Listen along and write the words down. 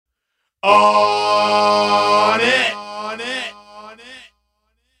On it.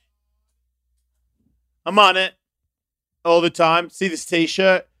 I'm on it all the time. See this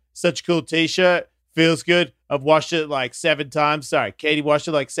t-shirt? Such a cool t-shirt. Feels good. I've washed it like 7 times. Sorry, Katie washed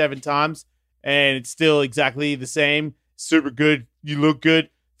it like 7 times, and it's still exactly the same. Super good. You look good.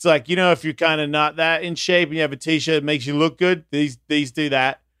 It's like, if you're kind of not that in shape and you have a t-shirt that makes you look good, these do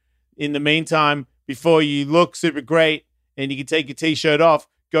that. In the meantime, before you look super great and you can take your t-shirt off,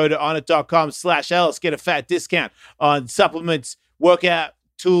 go to onit.com/Ellis, get a fat discount on supplements, workout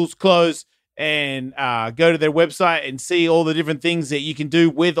tools, clothes, and go to their website and see all the different things that you can do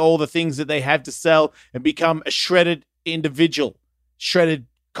with all the things that they have to sell and become a shredded individual, shredded,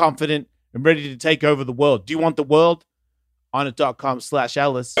 confident, and ready to take over the world. Do you want the world?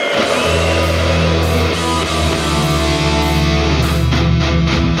 onit.com/Ellis.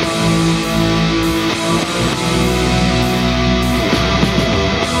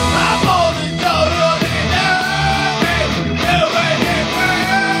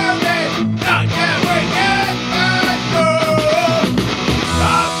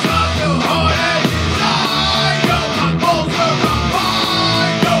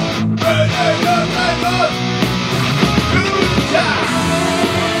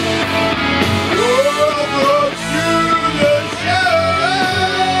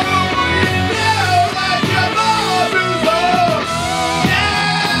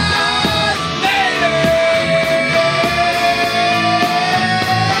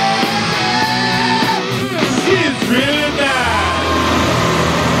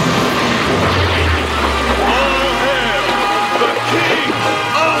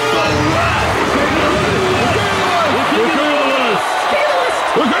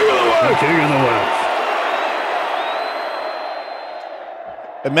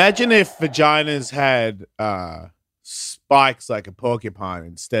 Imagine if vaginas had spikes like a porcupine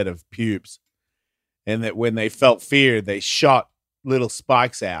instead of pubes, and that when they felt fear, they shot little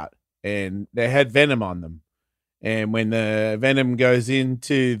spikes out, and they had venom on them. And when the venom goes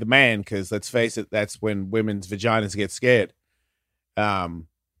into the man, because let's face it, that's when women's vaginas get scared.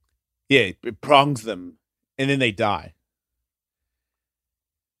 It prongs them, and then they die.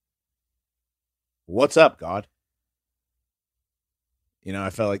 What's up, God? I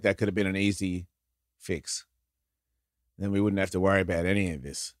felt like that could have been an easy fix. Then we wouldn't have to worry about any of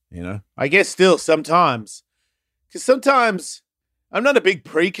this, I guess still sometimes, because sometimes I'm not a big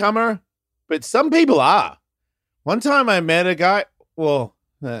pre-cummer, but some people are. One time I met a guy, well,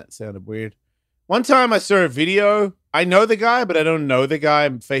 that sounded weird. One time I saw a video. I know the guy, but I don't know the guy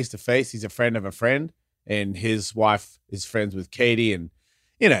face to face. He's a friend of a friend, and his wife is friends with Katie, and,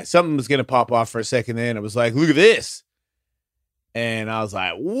 something was going to pop off for a second there, and it was like, look at this. And I was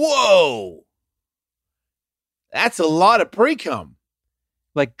like, whoa, that's a lot of pre-cum.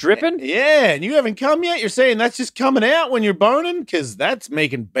 Like dripping? Yeah, and you haven't come yet? You're saying that's just coming out when you're boning? Because that's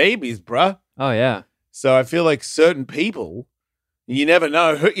making babies, bruh. Oh, yeah. So I feel like certain people, you never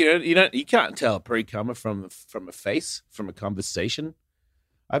know. You can't tell a pre-cummer from a face, from a conversation.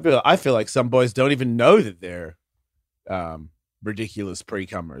 I feel like some boys don't even know that they're ridiculous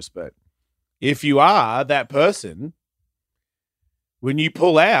pre-cummers. But if you are that person, when you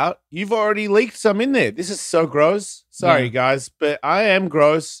pull out, you've already leaked some in there. This is so gross. Sorry, guys, but I am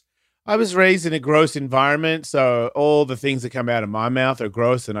gross. I was raised in a gross environment, so all the things that come out of my mouth are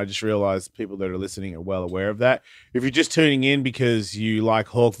gross, and I just realized people that are listening are well aware of that. If you're just tuning in because you like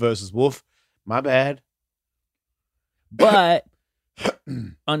Hawk versus Wolf, my bad. But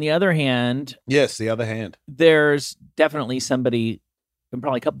on the other hand... Yes, the other hand. There's definitely somebody, and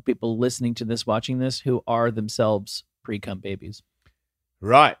probably a couple people listening to this, watching this, who are themselves pre-cum babies.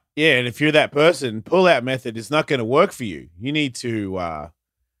 Right. Yeah, and if you're that person, pull-out method is not going to work for you. You need to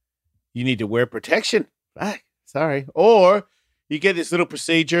wear protection. Sorry. Or you get this little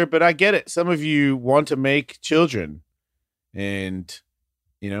procedure, but I get it. Some of you want to make children. And,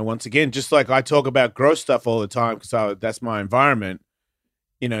 once again, just like I talk about gross stuff all the time because that's my environment,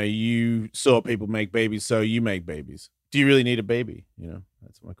 you saw people make babies, so you make babies. Do you really need a baby?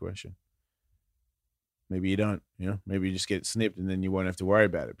 That's my question. Maybe you don't, maybe you just get snipped and then you won't have to worry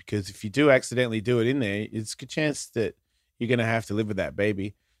about it. Because if you do accidentally do it in there, it's a good chance that you're going to have to live with that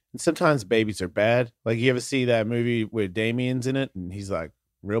baby. And sometimes babies are bad. Like, you ever see that movie where Damien's in it and he's like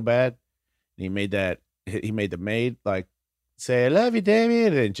real bad? And he made the maid like say, I love you,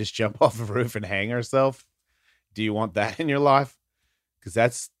 Damien, and just jump off a roof and hang herself. Do you want that in your life? Because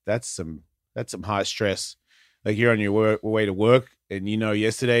that's some high stress. Like, you're on your way to work, and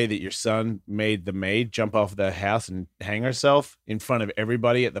yesterday that your son made the maid jump off the house and hang herself in front of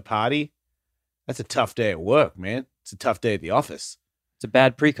everybody at the party. That's a tough day at work, man. It's a tough day at the office. It's a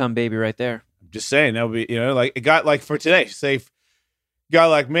bad pre-cum baby right there. I'm just saying that would be, like it got like for today, say guy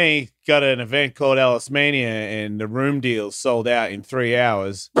like me got an event called Alice Mania and the room deals sold out in 3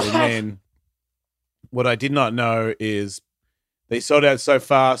 hours. And then what I did not know is they sold out so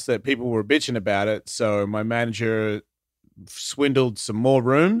fast that people were bitching about it. So my manager swindled some more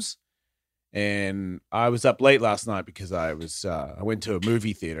rooms, and I was up late last night because I went to a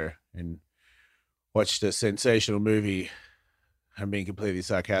movie theater and watched a sensational movie. I'm being completely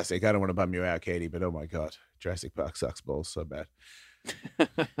sarcastic. I don't want to bum you out, Katie, but oh my God, Jurassic Park sucks balls so bad.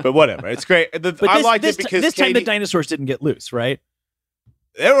 But whatever, it's great. I liked it because this time the dinosaurs didn't get loose, right?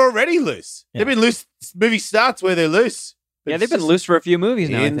 They're already loose. Yeah. They've been loose. This movie starts where they're loose. Yeah, they've been loose for a few movies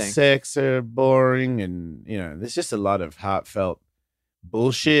now, I think. Insects are boring, and there's just a lot of heartfelt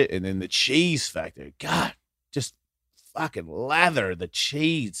bullshit. And then the cheese factor, God, just fucking lather the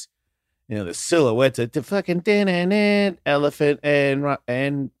cheese. The silhouettes of the fucking elephant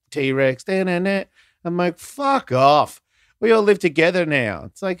and T-Rex. I'm like, fuck off. We all live together now.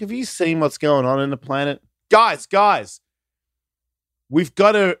 It's like, have you seen what's going on in the planet? Guys, we've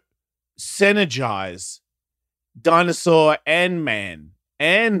got to synergize dinosaur and man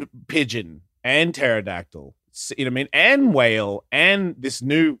and pigeon and pterodactyl, and whale and this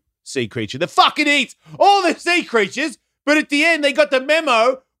new sea creature that fucking eats all the sea creatures, but at the end they got the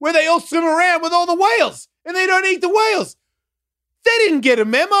memo where they all swim around with all the whales and they don't eat the whales. They didn't get a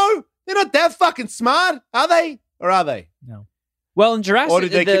memo. They're not that fucking smart, are they? Or are they? No. Well, in Jurassic... Or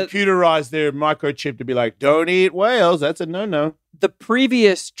did they computerize their microchip to be like, don't eat whales, that's a no-no. The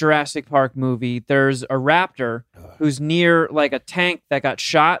previous Jurassic Park movie, there's a raptor who's near like a tank that got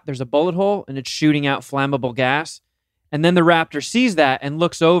shot. There's a bullet hole and it's shooting out flammable gas. And then the raptor sees that and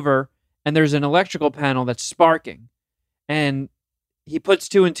looks over and there's an electrical panel that's sparking. And he puts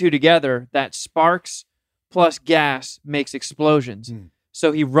 2 and 2 together that sparks plus gas makes explosions.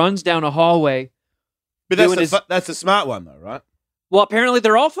 So he runs down a hallway. But that's a smart one though, right? Well, apparently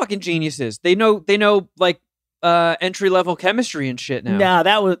they're all fucking geniuses. They know like entry-level chemistry and shit now. Nah,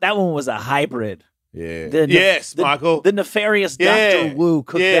 that one was a hybrid. Yeah. Yes, Michael. The nefarious Dr. Wu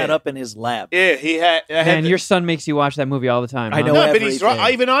cooked that up in his lab. Yeah, he had. And your son makes you watch that movie all the time. I know. No, but he's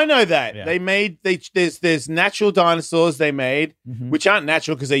right. Even I know that. Yeah. There's natural dinosaurs they made, which aren't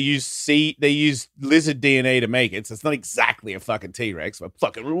natural because they use lizard DNA to make it. So it's not exactly a fucking T-Rex, but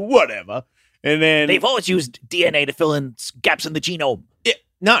fucking whatever. And then they've always used DNA to fill in gaps in the genome. Yeah,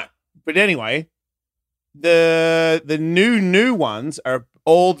 no, but anyway, the new ones are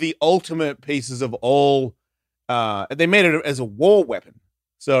all the ultimate pieces of all. They made it as a war weapon.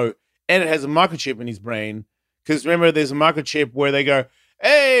 So, and it has a microchip in his brain. Because remember, there's a microchip where they go,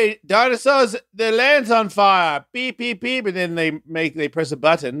 "Hey, dinosaurs, the land's on fire!" Beep beep beep, and then they press a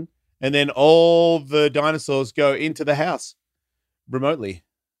button, and then all the dinosaurs go into the house remotely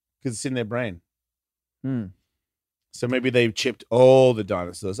because it's in their brain. So maybe they've chipped all the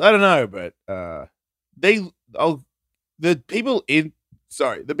dinosaurs. I don't know, but the people in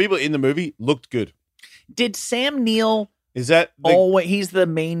the movie looked good. Did Sam Neill? Is that he's the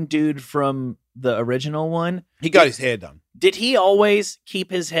main dude from the original one? He got his hair done. Did he always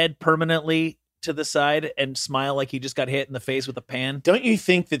keep his head permanently to the side and smile like he just got hit in the face with a pan? Don't you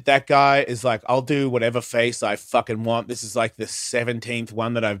think that guy is like, I'll do whatever face I fucking want. This is like the 17th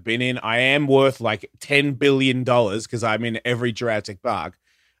one that I've been in. I am worth like $10 billion because I'm in every Jurassic Park.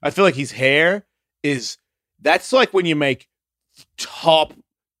 I feel like his hair that's like when you make top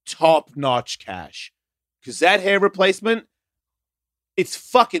notch cash. Because that hair replacement, it's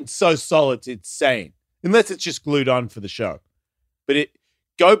fucking so solid, it's insane. Unless it's just glued on for the show. But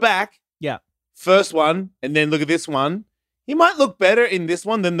go back. Yeah. First one, and then look at this one. He might look better in this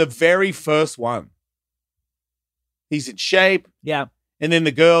one than the very first one. He's in shape. Yeah. And then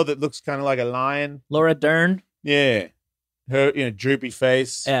the girl that looks kind of like a lion. Laura Dern. Yeah. Her, droopy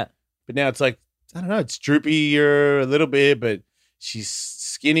face. Yeah. But now it's like, I don't know, it's droopier a little bit, but she's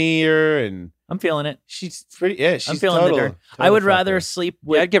skinnier and I'm feeling it. she's pretty, yeah, she's I'm feeling the Dern. I would rather sleep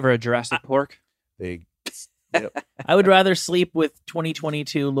with... I'd give her a Jurassic Pork. Yep. I would rather sleep with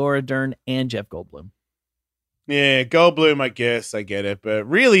 2022 Laura Dern and Jeff Goldblum. Yeah, Goldblum, I guess. I get it. But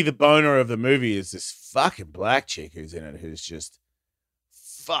really, the boner of the movie is this fucking black chick who's in it, who's just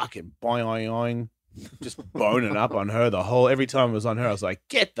fucking boing, just boning up on her every time it was on her, I was like,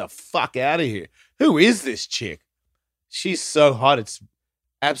 get the fuck out of here. Who is this chick? She's so hot. It's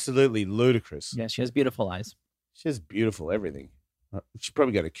absolutely ludicrous. Yeah, she has beautiful eyes. She has beautiful everything. She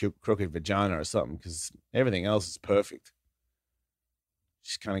probably got a crooked vagina or something because everything else is perfect.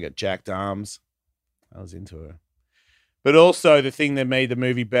 She's kind of got jacked arms. I was into her. But also the thing that made the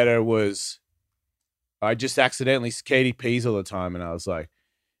movie better was I just accidentally Katie pees all the time, and I was like,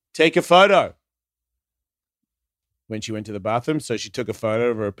 take a photo. When she went to the bathroom, so she took a photo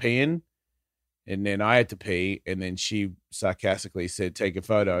of her peeing, and then I had to pee, and then she sarcastically said, take a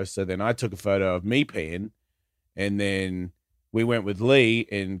photo. So then I took a photo of me peeing, and then we went with Lee,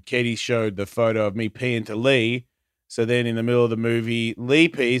 and Katie showed the photo of me peeing to Lee. So then in the middle of the movie, Lee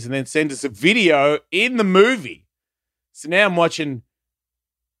pees and then sends us a video in the movie. So now I'm watching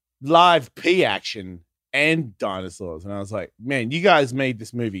live pee action and dinosaurs. And I was like, man, you guys made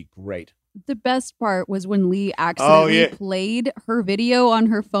this movie great. The best part was when Lee accidentally yeah. played her video on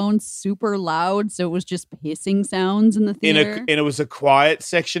her phone super loud, so it was just hissing sounds in the theater. And it was a quiet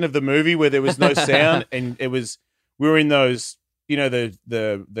section of the movie where there was no sound, and we were in those, you know,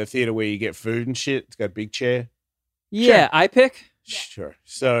 the theater where you get food and shit. It's got a big chair. Yeah, I pick. Sure.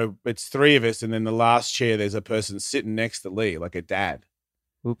 So it's three of us, and then the last chair, there's a person sitting next to Lee, like a dad.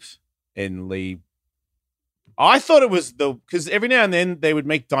 Oops. And Lee, I thought it was because every now and then they would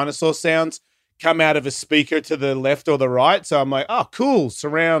make dinosaur sounds come out of a speaker to the left or the right. So I'm like, oh, cool,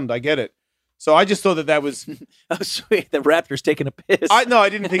 surround, I get it. So I just thought that was Oh, sweet. The raptor's taking a piss. I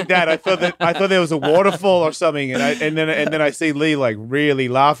didn't think that. I thought there was a waterfall or something, and then I see Lee like really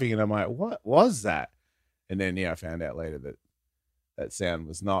laughing, and I'm like, what was that? And then I found out later that sound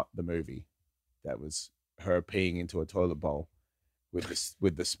was not the movie. That was her peeing into a toilet bowl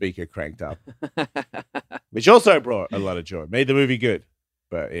with the speaker cranked up, which also brought a lot of joy. Made the movie good,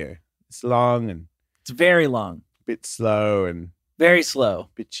 but yeah, it's long and It's very long, a bit slow and very slow, a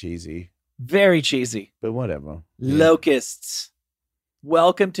bit cheesy, very cheesy. but whatever. Yeah. Locusts.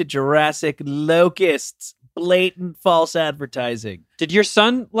 Welcome to Jurassic Locusts. Blatant false advertising. Did your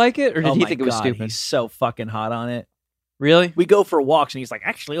son like it, or did Oh he my think it was God, stupid? He's so fucking hot on it. Really? We go for walks, and he's like,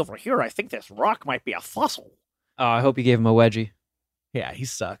 actually, over here, I think this rock might be a fossil. Oh, I hope you gave him a wedgie. Yeah, he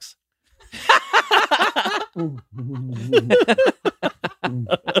sucks.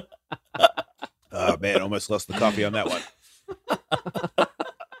 Oh man, almost lost the coffee on that one.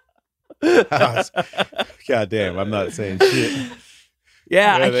 God damn, I'm not saying shit.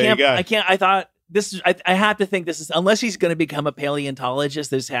 Yeah, Yeah, there you go. I can't. I thought this is. I have to think this is, unless he's going to become a paleontologist,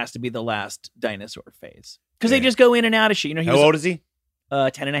 this has to be the last dinosaur phase, because they Yeah. just go in and out of shit. You know, he How was old is he?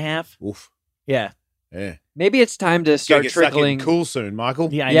 10 and a half. Oof. Yeah, Yeah. Maybe it's time to Gotta start get stuck in trickling. cool soon, Michael.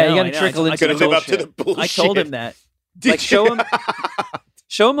 yeah, I Yeah, know, you gotta I know. trickle I into Gotta the live up to the bullshit. bullshit. I told him that. Did Like, show him,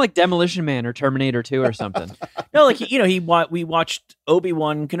 show him like Demolition Man or Terminator 2 or something. No, like we watched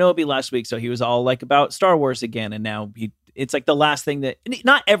Obi-Wan Kenobi last week, so he was all like about Star Wars again, and now it's like the last thing that,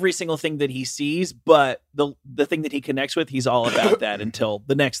 not every single thing that he sees, but the thing that he connects with, he's all about that until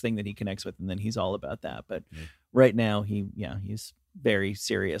the next thing that he connects with, and then he's all about that. But right now, he's very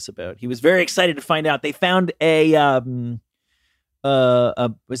serious about. He was very excited to find out they found was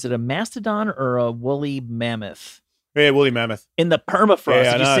it a mastodon or a woolly mammoth Yeah, woolly mammoth. in the permafrost?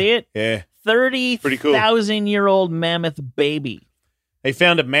 Yeah, I Did you know. see it? Yeah. 30,000-year-old mammoth baby. They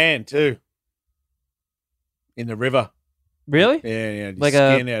found a man too. In the river. Really? Yeah, his Like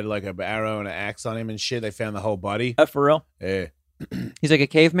a- skin had like an arrow and an axe on him and shit. They found the whole body. For real? Yeah. He's like a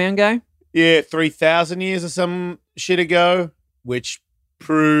caveman guy? Yeah, 3,000 years or some shit ago, which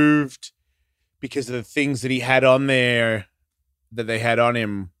proved because of the things that he had on there that they had on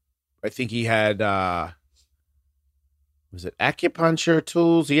him. I think he had was it acupuncture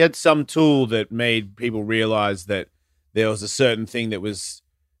tools? He had some tool that made people realize that there was a certain thing that was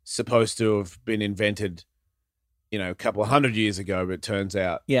supposed to have been invented, a couple of 100 years ago, but it turns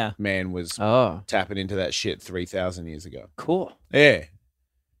out Yeah. man was Oh, tapping into that shit 3,000 years ago. cool. Yeah.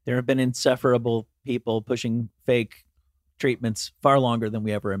 There have been insufferable people pushing fake treatments far longer than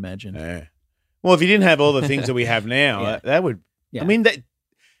we ever imagined. Yeah. Well, if you didn't have all the things that we have now, Yeah. that would. Yeah. I mean,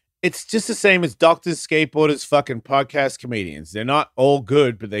 it's just the same as doctors, skateboarders, fucking podcast comedians. They're not all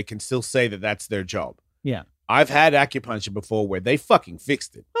good, but they can still say that that's their job. Yeah. I've had acupuncture before where they fucking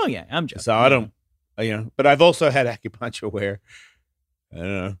fixed it. Oh yeah, I'm just. So I don't, but I've also had acupuncture where, I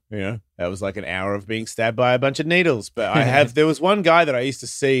don't know, that was like an hour of being stabbed by a bunch of needles. But there was one guy that I used to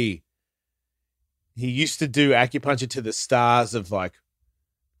see. He used to do acupuncture to the stars of like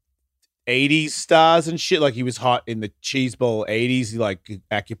 80s stars and shit. Like he was hot in the cheese bowl 80s. He like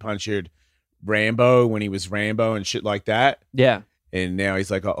acupunctured Rambo when he was Rambo and shit like that. Yeah. And now he's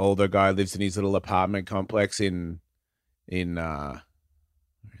like an older guy, lives in his little apartment complex in where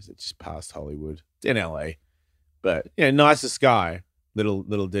is it? Just past Hollywood. It's in LA. But nicest guy, little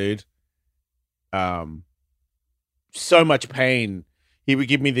dude. So much pain. He would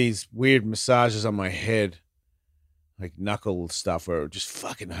give me these weird massages on my head, like knuckle stuff where it just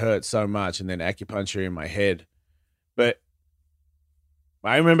fucking hurt so much, and then acupuncture in my head. But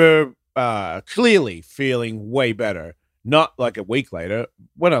I remember clearly feeling way better. Not like a week later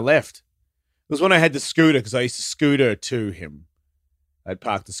when I left. It was when I had the scooter because I used to scooter to him. I'd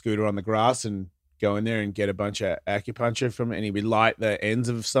park the scooter on the grass and go in there and get a bunch of acupuncture from it, and he would light the ends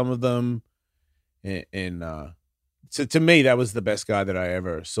of some of them. And so to me, that was the best guy that I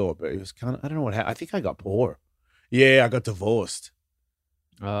ever saw. But it was kind of, I don't know what happened. I think I got poor. Yeah, I got divorced.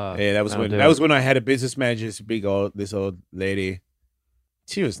 Yeah, that was when I had a business manager, this old lady.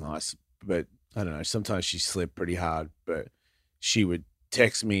 She was nice, but I don't know. Sometimes she slipped pretty hard, but she would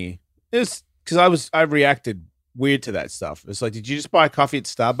text me. It was because I reacted weird to that stuff. It's like, did you just buy a coffee at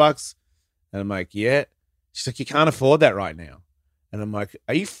Starbucks? And I'm like, yeah. She's like, you can't afford that right now. And I'm like,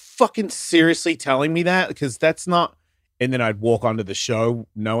 are you fucking seriously telling me that? Because that's not. And then I'd walk onto the show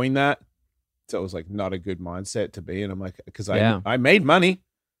knowing that. So it was like not a good mindset to be in. I'm like, because I made money.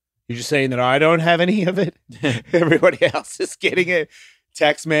 You're just saying that I don't have any of it. Everybody else is getting it.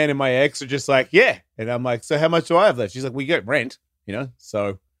 Taxman and my ex are just like, yeah. And I'm like, so how much do I have left? She's like, we get rent,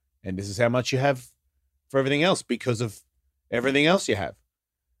 so, and this is how much you have for everything else because of everything else you have.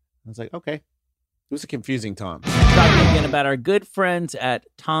 I was like, okay. It was a confusing time. Talking again about our good friends at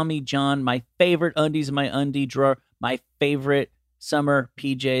Tommy John, my favorite undies in my undie drawer, my favorite summer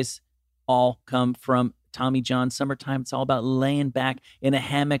PJs all come from Tommy John. Summertime, it's all about laying back in a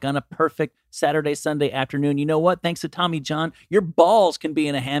hammock on a perfect Saturday, Sunday afternoon. You know what? Thanks to Tommy John, your balls can be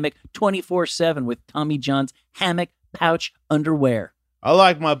in a hammock 24/7 with Tommy John's hammock pouch underwear. I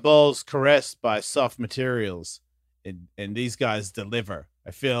like my balls caressed by soft materials, and these guys deliver.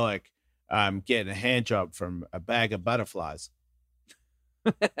 I feel like I'm getting a hand job from a bag of butterflies.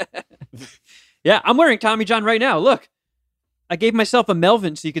 Yeah, I'm wearing Tommy John right now. Look, I gave myself a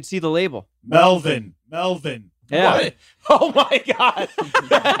Melvin so you could see the label. Melvin. Yeah. What? Oh my God.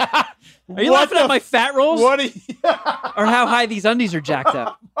 Are you laughing at my fat rolls? What are you? Or how high these undies are jacked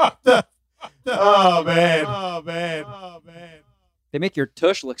up? Oh man. They make your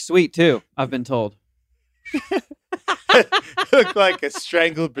tush look sweet too, I've been told. Look like a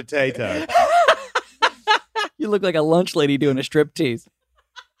strangled potato. You look like a lunch lady doing a striptease.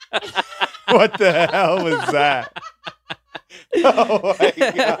 What the hell was that? Oh my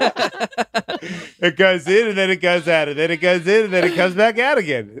God. It goes in and then it goes out, and then it goes in and then it comes back out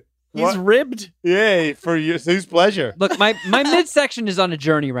again. He's ribbed. Yeah, for whose pleasure? Look, my midsection is on a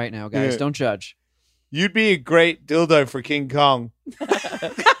journey right now, guys. Yeah. Don't judge. You'd be a great dildo for King Kong.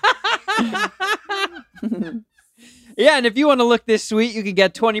 Yeah, and if you want to look this sweet, you can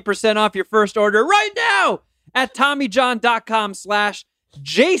get 20% off your first order right now at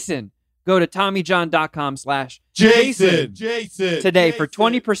TommyJohn.com/Jason. Go to TommyJohn.com/Jason today for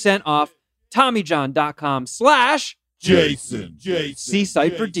 20% off. TommyJohn.com/Jason. See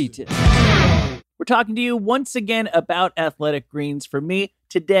site for details. We're talking to you once again about athletic greens. For me,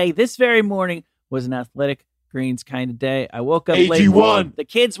 today, this very morning, was an athletic greens kind of day. I woke up late. AG1. The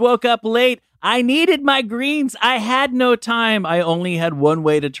kids woke up late. I needed my greens. I had no time. I only had one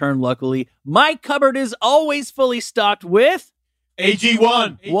way to turn, luckily. My cupboard is always fully stocked with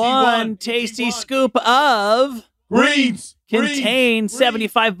AG1. one tasty scoop of Greens. contains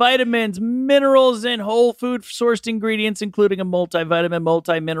 75 vitamins, minerals, and whole food sourced ingredients, including a multivitamin,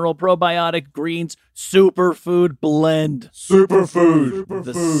 multi-mineral, probiotic greens superfood blend. Superfood.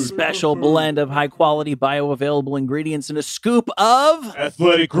 The special blend of high-quality bioavailable ingredients in a scoop of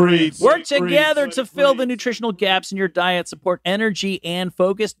Athletic greens. work together to fill the nutritional gaps in your diet, support energy and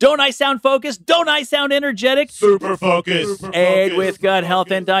focus. Don't I sound focused? Don't I sound energetic? Super focus. Aid with gut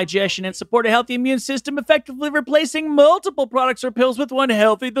health and digestion and support a healthy immune system, effectively replacing multiple products or pills with one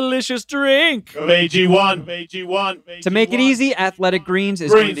healthy, delicious drink. Of AG1. To make it easy, Athletic Greens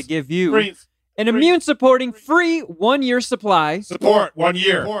is going to give you an immune-supporting free 1-year supply Support 1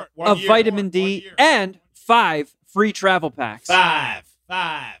 year. of vitamin D and 5 free travel packs. Five.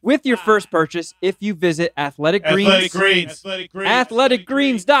 With your first purchase, if you visit Athletic Athletic Greens, greens.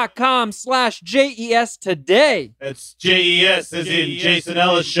 athleticgreens.com/JES today. That's JES as in Jason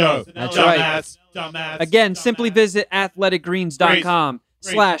Ellis Show. That's right. Dumbass. Again, simply visit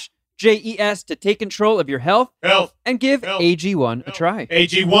athleticgreens.com/JES to take control of your health Health. and give Health. AG1 a try.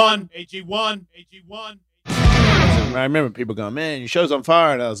 AG1. I remember people going, man, your show's on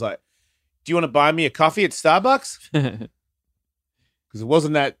fire. And I was like, do you want to buy me a coffee at Starbucks? Because it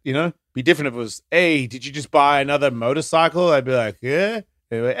wasn't that, be different if it was, hey, did you just buy another motorcycle? I'd be like, yeah.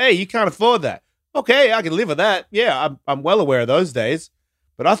 They'd be like, hey, you can't afford that. Okay, I can live with that. Yeah, I'm well aware of those days.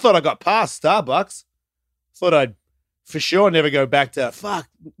 But I thought I got past Starbucks. Thought I'd for sure never go back to,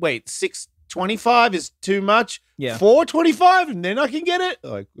 $6.25 is too much? Yeah. $4.25 and then I can get it?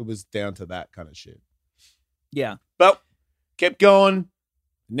 Like, it was down to that kind of shit. Yeah. But kept going.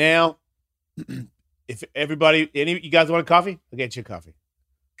 Now if everybody, any you guys want a coffee, I'll get you a coffee.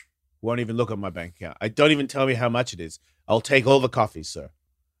 Won't even look at my bank account. I don't even tell me how much it is. I'll take all the coffees, sir.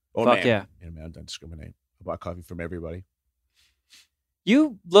 Or Fuck ma'am. yeah. Man, I don't discriminate. I buy coffee from everybody.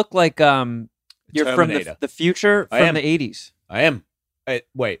 You look like you're from Terminator. the future I from am. the 80s. I am.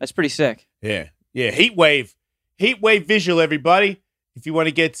 Wait. That's pretty sick. Yeah. Heat wave visual, everybody. If you want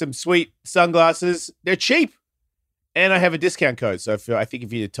to get some sweet sunglasses, they're cheap, and I have a discount code. So I think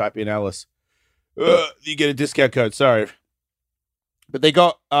if you type in Alice, you get a discount code. Sorry, but they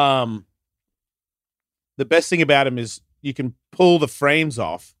got the best thing about them is you can pull the frames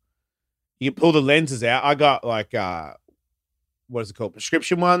off. You can pull the lenses out. I got like what is it called?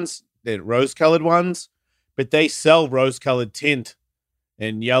 Prescription ones. They're rose-colored ones, but they sell rose-colored tint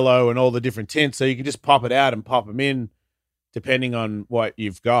and yellow and all the different tints, so you can just pop it out and pop them in depending on what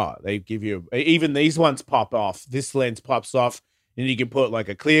you've got. They give you, even these ones pop off. This lens pops off, and you can put like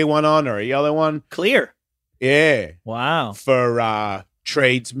a clear one on or a yellow one. Clear. Yeah. Wow. For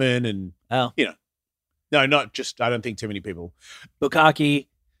tradesmen and, Oh. No, not just, I don't think too many people. Bukkake.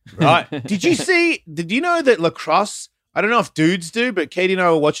 Right. Did you know that lacrosse, I don't know if dudes do, but Katie and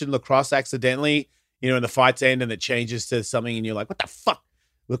I were watching lacrosse accidentally, and the fights end and it changes to something and you're like, what the fuck?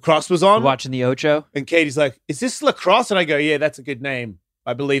 Lacrosse was on. Watching the Ocho. And Katie's like, is this lacrosse? And I go, yeah, that's a good name.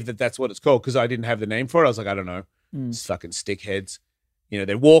 I believe that's what it's called because I didn't have the name for it. I was like, I don't know. It's fucking stickheads.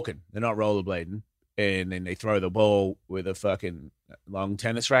 They're walking. They're not rollerblading. And then they throw the ball with a fucking long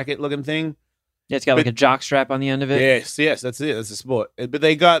tennis racket looking thing. Yeah, it's got like a jock strap on the end of it. Yes, that's it. That's a sport. But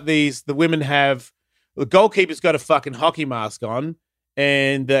they got the women have, the goalkeeper's got a fucking hockey mask on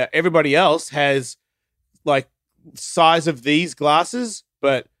and everybody else has like size of these glasses,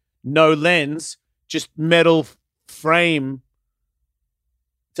 but no lens, just metal frame.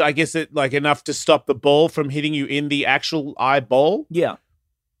 So I guess it like enough to stop the ball from hitting you in the actual eyeball. Yeah.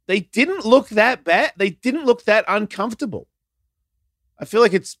 They didn't look that bad. They didn't look that uncomfortable. I feel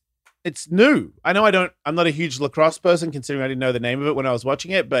like it's new. I know I'm not a huge lacrosse person considering I didn't know the name of it when I was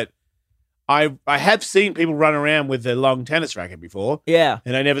watching it, but I have seen people run around with a long tennis racket before. Yeah.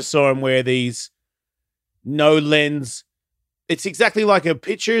 And I never saw them wear these no lens. It's exactly like a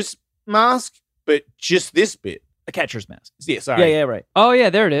pitcher's mask, but just this bit. A catcher's mask. Yeah, sorry. Yeah, right. Oh, yeah,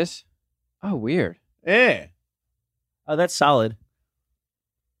 there it is. Oh, weird. Yeah. Oh, that's solid.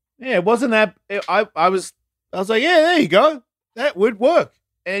 Yeah, it wasn't that. I was like, yeah, there you go. That would work.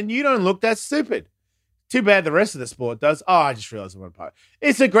 And you don't look that stupid. Too bad the rest of the sport does. Oh, I just realized one part.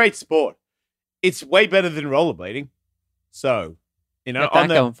 It's a great sport. It's way better than rollerblading. So, Got on that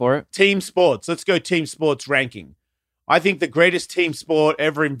the going for it. team sports, let's go team sports ranking. I think the greatest team sport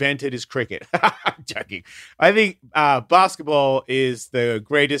ever invented is cricket. I'm joking. I think basketball is the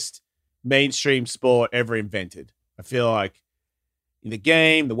greatest mainstream sport ever invented. I feel like in the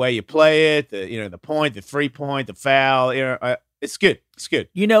game, the way you play it, the point, the 3-point, the foul, it's good. It's good.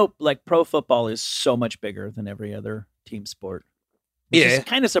 Like pro football is so much bigger than every other team sport. Which Yeah. is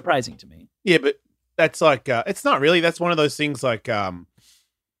kind of surprising to me. Yeah, but that's like it's not really. That's one of those things like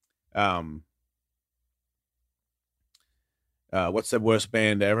what's the worst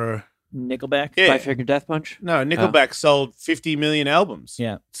band ever? Nickelback. Yeah. Five Finger Death Punch. No, Nickelback sold 50 million albums.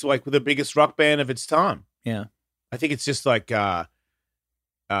 Yeah. It's like the biggest rock band of its time. Yeah. I think it's just like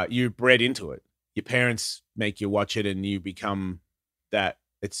you're bred into it. Your parents make you watch it and you become that.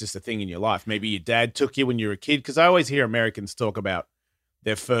 It's just a thing in your life. Maybe your dad took you when you were a kid. Because I always hear Americans talk about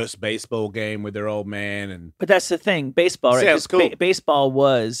their first baseball game with their old man. But that's the thing. Baseball, right? Sounds 'Cause cool. Baseball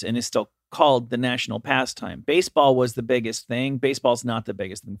was and is still called the national pastime. Baseball was the biggest thing. Baseball's not the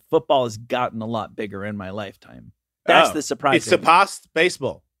biggest thing. Football has gotten a lot bigger in my lifetime. That's the surprise. It surpassed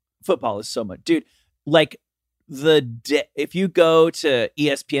baseball. Football is so much. Dude, like if you go to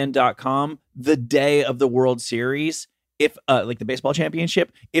ESPN.com, the day of the World Series, if like the baseball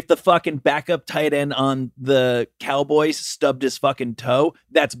championship, if the fucking backup tight end on the Cowboys stubbed his fucking toe,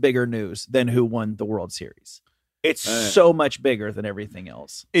 that's bigger news than who won the World Series. It's so much bigger than everything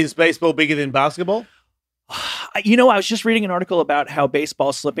else. Is baseball bigger than basketball? I was just reading an article about how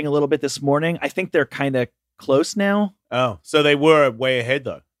baseball's slipping a little bit this morning. I think they're kind of close now. Oh, so they were way ahead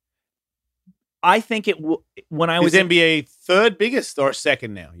though. I think when I was Is NBA third biggest or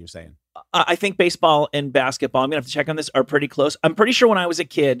second now? You're saying? I think baseball and basketball, I'm going to have to check on this, are pretty close. I'm pretty sure when I was a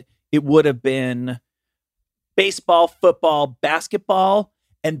kid, it would have been baseball, football, basketball,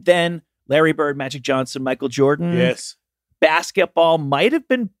 and then Larry Bird, Magic Johnson, Michael Jordan. Yes. Basketball might have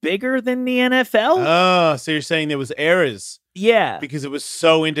been bigger than the NFL. Oh, so you're saying there was errors Yeah. because it was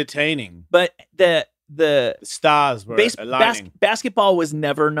so entertaining. But the The stars were aligning. basketball was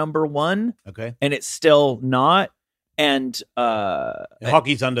never number one, Okay. and it's still not. And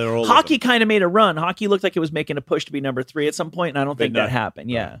Hockey's under all hockey of them. kind of made a run. Hockey looked like it was making a push to be number 3 at some point, and I don't think no. that happened.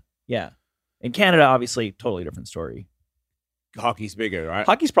 No. Yeah. Yeah. In Canada, obviously, totally different story. Hockey's bigger, right?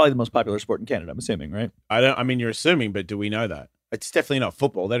 Hockey's probably the most popular sport in Canada, I'm assuming, right? I mean, you're assuming, but do we know that? It's definitely not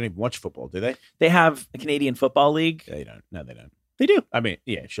football. They don't even watch football, do they? They have a Canadian Football League. They don't. No, they don't. They do. I mean,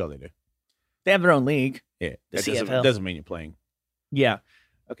 yeah, sure they do. They have their own league. Yeah. The That CFL. doesn't mean you're playing. Yeah.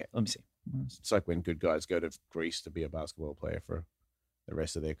 Okay, let me see. It's like when good guys go to Greece to be a basketball player for the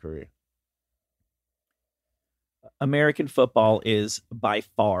rest of their career. American football is by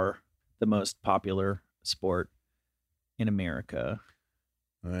far the most popular sport in America.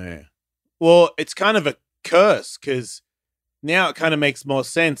 Oh, yeah. Well, it's kind of a curse because now it kind of makes more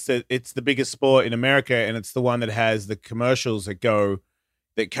sense that it's the biggest sport in America and it's the one that has the commercials that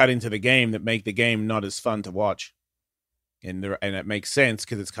cut into the game that make the game not as fun to watch. And it makes sense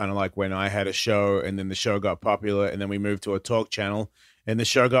because it's kind of like when I had a show and then the show got popular and then we moved to a talk channel and the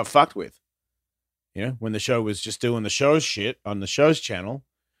show got fucked with. You know, when the show was just doing the show's shit on the show's channel,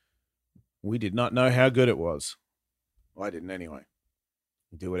 we did not know how good it was. Well, I didn't anyway.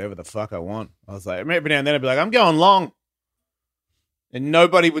 Do whatever the fuck I want. I was like, every now and then I'd be like, I'm going long. And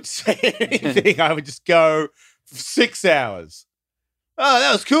nobody would say anything. I would just go for 6 hours. Oh,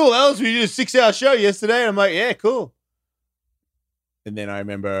 that was cool. We did a 6-hour show yesterday. And I'm like, yeah, cool. And then I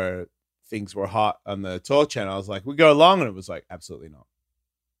remember things were hot on the talk channel. I was like, we go long. And it was like, absolutely not.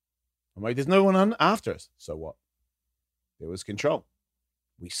 I'm like, there's no one on after us. So what? There was control.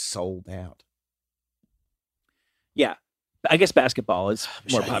 We sold out. Yeah. I guess basketball is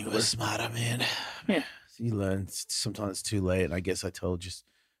more You popular. were smarter, man. Yeah. So you learn. Sometimes it's too late. And I guess I told you.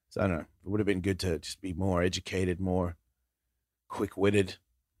 I don't know. It would have been good to just be more educated, more quick-witted,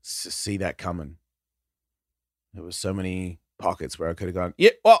 to see that coming. There was so many pockets where I could have gone,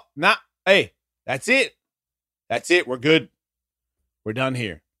 yeah, well, nah, hey, that's it. That's it. We're good. We're done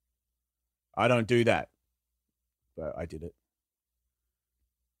here. I don't do that. But I did it.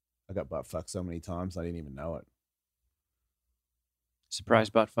 I got butt fucked so many times I didn't even know it. Surprise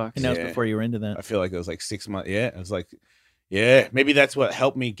butt fucks. And that was Yeah. before you were into that. I feel like it was like 6 months. Yeah. I was like, yeah, maybe that's what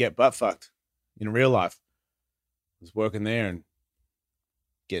helped me get butt fucked in real life. I was working there and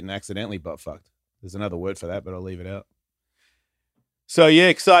getting accidentally butt fucked. There's another word for that, but I'll leave it out. So yeah,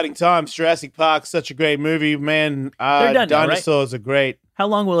 exciting times. Jurassic Park, such a great movie, man. They're done now, right? Dinosaurs are great. How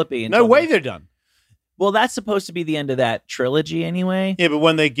long will it be? No until way then? they're done. Well, that's supposed to be the end of that trilogy anyway. Yeah, but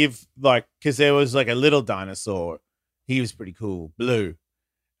when they give because there was like a little dinosaur, he was pretty cool, Blue.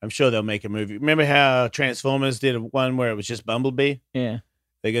 I'm sure they'll make a movie. Remember how Transformers did one where it was just Bumblebee? Yeah.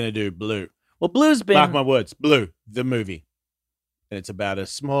 They're gonna do Blue. Well, Blue's been Mark my words, Blue, the movie, and it's about a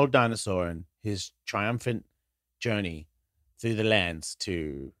small dinosaur and his triumphant journey through the lands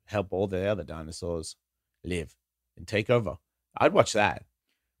to help all the other dinosaurs live and take over. I'd watch that,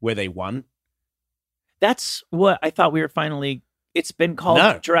 where they won. That's what I thought we were finally. It's been called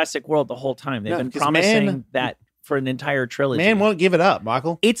No. Jurassic World the whole time. They've No, been because promising that for an entire trilogy. Man won't give it up,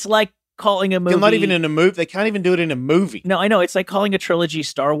 Michael. It's like calling a movie. They're not even in a movie. They can't even do it in a movie. No, I know. It's like calling a trilogy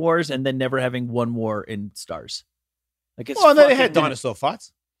Star Wars and then never having one war in stars. Like it's. Well, they fucking- had dinosaur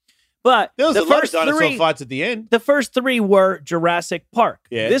fights. but There was the a lot of first dinosaur three, fights at the end. the first 3 were Jurassic Park.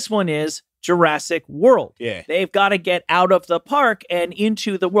 Yeah. This one is Jurassic World. Yeah. They've got to get out of the park and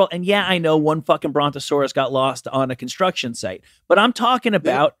into the world. And yeah, I know one fucking brontosaurus got lost on a construction site, but I'm talking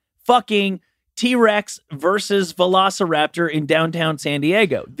about fucking T-Rex versus Velociraptor in downtown San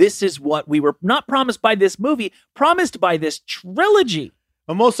Diego. This is what we were not promised by this movie, promised by this trilogy.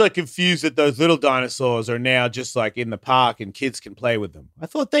 I'm also confused that those little dinosaurs are now just like in the park and kids can play with them. I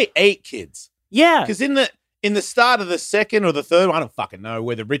thought they ate kids. Yeah. Because in the start of the second or the third one, I don't fucking know,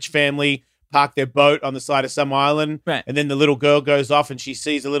 where the rich family park their boat on the side of some island, Right. and then the little girl goes off and she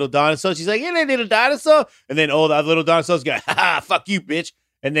sees a little dinosaur. She's like, "Yeah, little dinosaur," and then all the other little dinosaurs go, "Ha ha, fuck you, bitch!"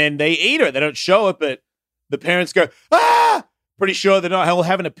 And then they eat her. They don't show it, but the parents go, "Ah!" Pretty sure they're not all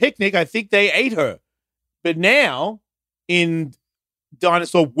having a picnic. I think they ate her. But now in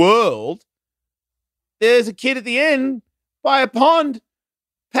Dinosaur World, there's a kid at the end by a pond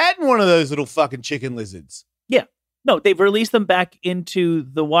patting one of those little fucking chicken lizards. No, they've released them back into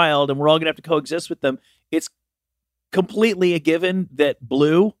the wild and we're all going to have to coexist with them. It's completely a given that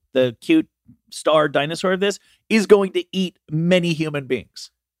Blue, the cute star dinosaur of this, is going to eat many human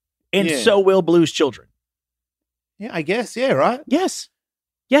beings. And Yeah. so will Blue's children. Yeah, I guess. Yeah, right. Yes.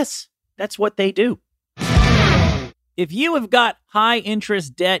 Yes. That's what they do. If you have got high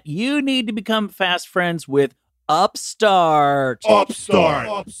interest debt, you need to become fast friends with Upstart.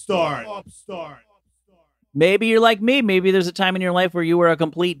 Maybe you're like me. Maybe there's a time in your life where you were a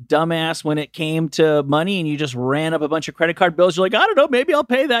complete dumbass when it came to money and you just ran up a bunch of credit card bills. You're like, I don't know, maybe I'll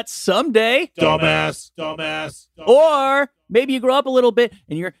pay that someday. Dumbass. Or maybe you grow up a little bit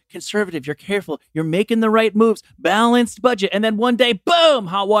and you're conservative, you're careful, you're making the right moves, balanced budget, and then one day, boom,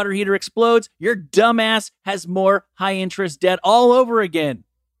 hot water heater explodes. Your dumbass has more high interest debt all over again.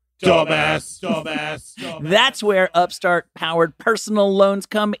 Dumbass. That's where Upstart-powered personal loans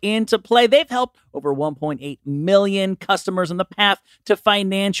come into play. They've helped over 1.8 million customers on the path to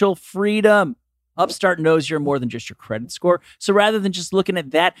financial freedom. Upstart knows you're more than just your credit score. So rather than just looking at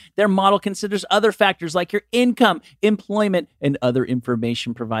that, their model considers other factors like your income, employment, and other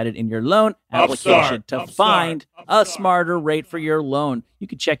information provided in your loan application to find a smarter rate for your loan. You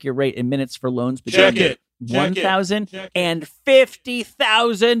can check your rate in minutes for loans between $1,000 and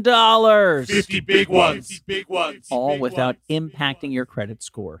 $50,000. 50 big ones. All without impacting your credit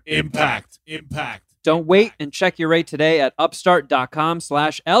score. Impact. Don't wait and check your rate today at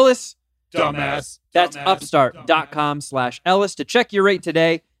upstart.com/Ellis. Dumbass. That's upstart.com/Ellis to check your rate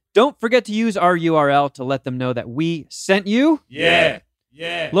today. Don't forget to use our URL to let them know that we sent you. Yeah.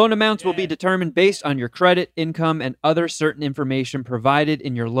 Loan amounts will be determined based on your credit, income, and other certain information provided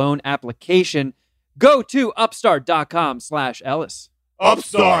in your loan application. Go to upstart.com/Ellis.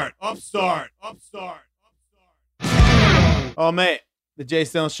 Upstart. Oh, man. The Jay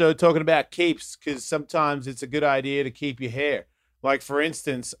Stone Show talking about keeps, because sometimes it's a good idea to keep your hair. Like, for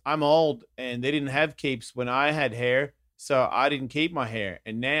instance, I'm old and they didn't have keeps when I had hair, so I didn't keep my hair.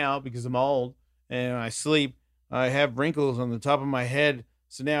 And now, because I'm old and I sleep, I have wrinkles on the top of my head.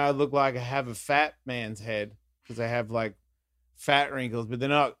 So now I look like I have a fat man's head because I have, like, fat wrinkles. But they're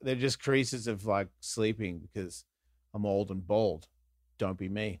not. They're just creases of, like, sleeping because I'm old and bald. Don't be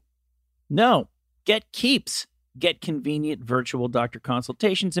me. No, get Keeps. Get convenient virtual doctor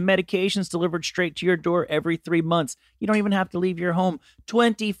consultations and medications delivered straight to your door every 3 months. You don't even have to leave your home.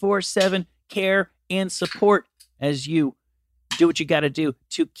 24/7 care and support as you do what you got to do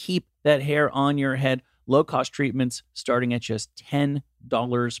to keep that hair on your head. Low-cost treatments starting at just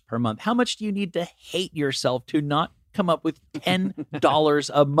 $10 per month. How much do you need to hate yourself to not come up with $10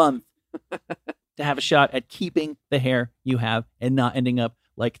 a month to have a shot at keeping the hair you have and not ending up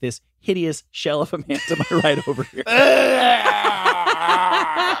like this hideous shell of a man to my right over here?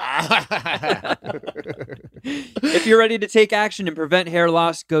 If you're ready to take action and prevent hair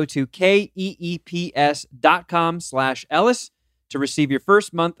loss, go to keeps.com/Ellis to receive your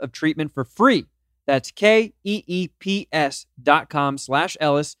first month of treatment for free. That's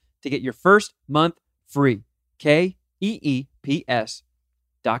keeps.com/Ellis to get your first month free.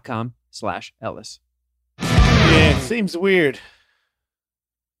 keeps.com/Ellis. Yeah, it seems weird.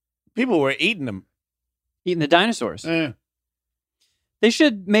 People were eating them. Eating the dinosaurs. Eh. They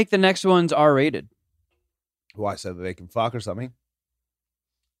should make the next ones R-rated. Why, so that they can fuck or something?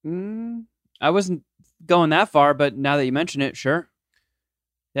 I wasn't going that far, but now that you mention it, sure.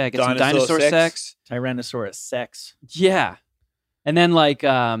 Yeah, get some Dinosaur dinosaur sex? sex. Tyrannosaurus sex. Yeah. And then like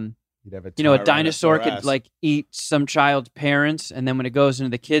You'd have a a dinosaur could ass. like eat some child's parents, and then when it goes into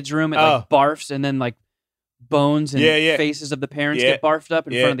the kids' room, it like barfs, and then like bones and faces of the parents get barfed up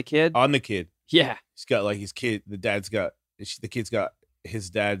in front of the kid. On the kid. Yeah. He's got like his kid. The kid's got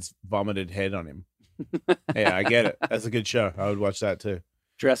his dad's vomited head on him. Yeah, I get it. That's a good show. I would watch that too.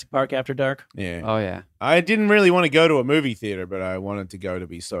 Jurassic Park After Dark. Yeah. Oh yeah. I didn't really want to go to a movie theater, but I wanted to go to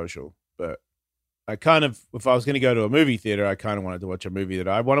be social. But I kind of, if I was going to go to a movie theater, I kind of wanted to watch a movie that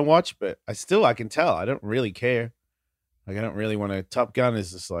I want to watch, but I can tell. I don't really care. Like, I don't really want to. Top Gun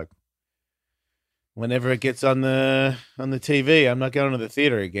is just like, whenever it gets on the TV, I'm not going to the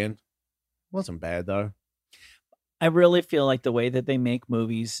theater again. Wasn't bad though. I really feel like the way that they make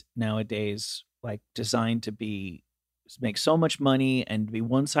movies nowadays, like designed to make so much money and be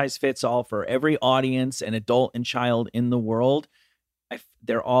one size fits all for every audience and adult and child in the world,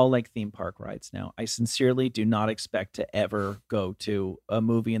 they're all like theme park rides now. I sincerely do not expect to ever go to a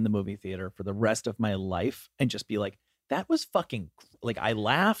movie in the movie theater for the rest of my life and just be like, that was fucking, like, I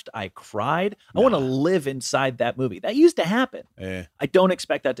laughed, I cried. I want to live inside that movie. That used to happen. Yeah. I don't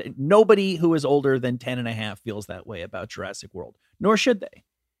expect that to. Nobody who is older than 10 and a half feels that way about Jurassic World, nor should they.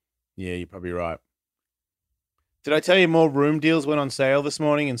 Yeah, you're probably right. Did I tell you more room deals went on sale this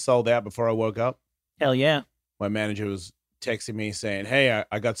morning and sold out before I woke up? Hell yeah. My manager was texting me saying, hey,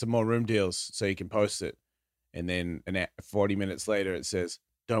 I got some more room deals so you can post it. And then 40 minutes later, it says,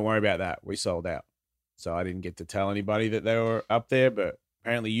 don't worry about that. We sold out. So I didn't get to tell anybody that they were up there, but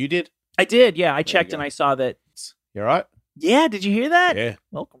apparently you did. I did. Yeah. I checked and I saw that. You all right? Yeah. Did you hear that? Yeah.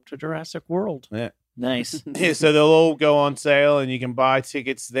 Welcome to Jurassic World. Yeah. Nice. Yeah, so they'll all go on sale and you can buy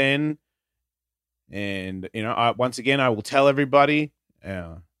tickets then. And, once again, I will tell everybody,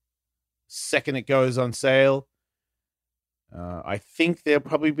 second it goes on sale, I think there'll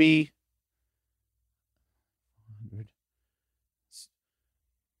probably be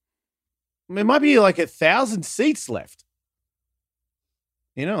there might be like 1,000 seats left.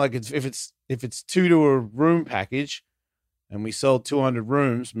 Like if it's 2 to a room package, and we sold 200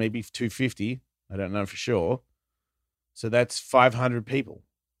 rooms, maybe 250. I don't know for sure. So that's 500 people.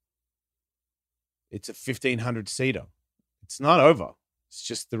 It's a 1,500 seater. It's not over. It's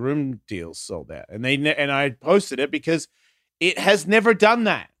just the room deals sold out, and I posted it because it has never done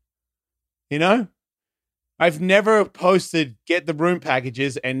that. I've never posted get the room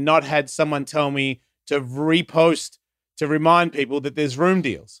packages and not had someone tell me to repost to remind people that there's room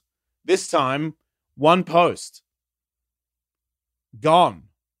deals. This time, one post. Gone.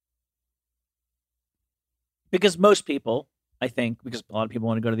 Because most people, I think, because a lot of people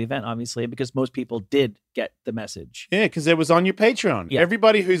want to go to the event, obviously, because most people did get the message. Yeah, because it was on your Patreon. Yeah.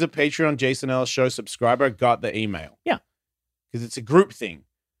 Everybody who's a Patreon Jason Ellis Show subscriber got the email. Yeah. Because it's a group thing.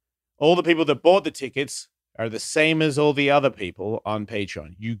 All the people that bought the tickets are the same as all the other people on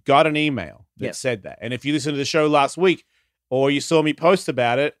Patreon. You got an email that said that. And if you listened to the show last week or you saw me post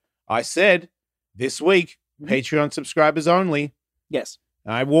about it, I said this week, Patreon subscribers only. Yes.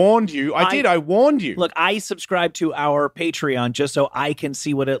 I warned you. I warned you. Look, I subscribe to our Patreon just so I can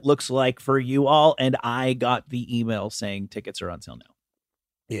see what it looks like for you all, and I got the email saying tickets are on sale now.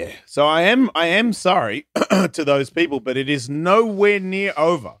 Yeah. So I am sorry to those people, but it is nowhere near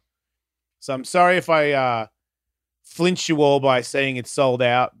over. So I'm sorry if I flinched you all by saying it's sold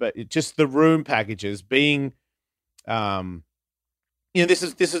out, but just the room packages being, this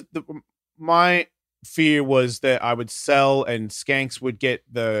is my fear was that I would sell and Skanks would get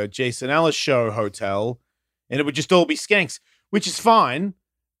the Jason Ellis Show hotel, and it would just all be Skanks, which is fine,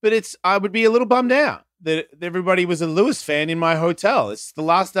 but I would be a little bummed out that everybody was a Lewis fan in my hotel. It's the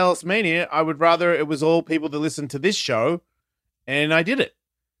last Ellis Mania. I would rather it was all people that listen to this show, and I did it.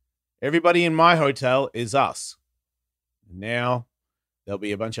 Everybody in my hotel is us. Now there'll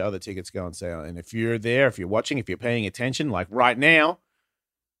be a bunch of other tickets go on sale. And if you're there, if you're watching, if you're paying attention, like right now,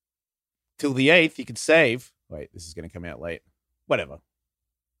 till the 8th, you can save. Wait, this is going to come out late. Whatever.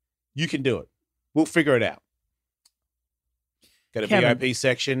 You can do it. We'll figure it out. Got a Kevin. VIP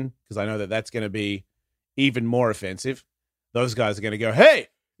section, because I know that that's going to be even more offensive. Those guys are going to go, hey,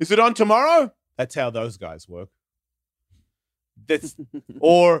 is it on tomorrow? That's how those guys work.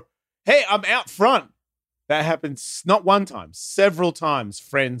 Or, hey, I'm out front. That happens not one time, several times.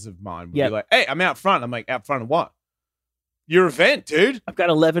 Friends of mine will be like, hey, I'm out front. I'm like, out front of what? Your event, dude. I've got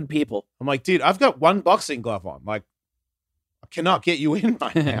 11 people. I'm like, dude, I've got one boxing glove on. Like, I cannot get you in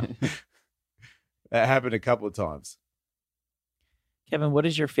right now. That happened a couple of times. Kevin, what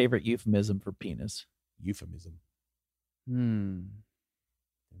is your favorite euphemism for penis? Euphemism.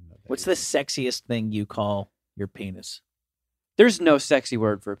 What's the sexiest thing you call your penis? There's no sexy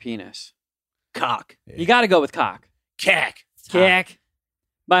word for penis. Cock. Yeah. You got to go with cock. Cack. Cack.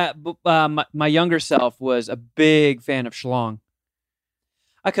 My younger self was a big fan of schlong.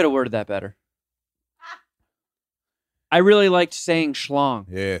 I could have worded that better. I really liked saying schlong.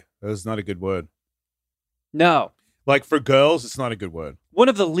 Yeah, that was not a good word. No. Like for girls, it's not a good word. One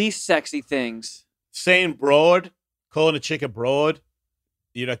of the least sexy things. Saying broad, calling a chick a broad,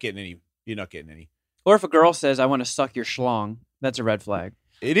 you're not getting any. You're not getting any. Or if a girl says, I want to suck your schlong, that's a red flag.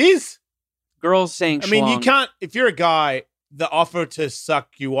 It is. Girls saying schlong. I mean, you can't, if you're a guy, the offer to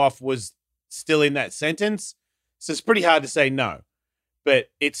suck you off was still in that sentence. So it's pretty hard to say no.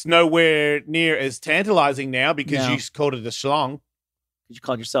 But it's nowhere near as tantalizing now because you called it a schlong. You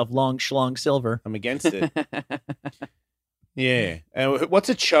called yourself Long Schlong Silver. I'm against it. Yeah. And what's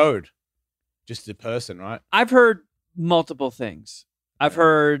a chode? Just a person, right? I've heard multiple things. I've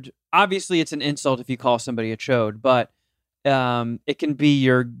heard, obviously it's an insult if you call somebody a chode, but it can be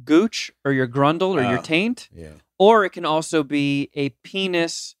your gooch or your grundle or your taint. Yeah. Or it can also be a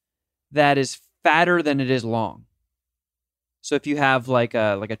penis that is fatter than it is long. So if you have like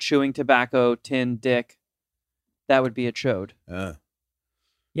a chewing tobacco tin dick, that would be a chode.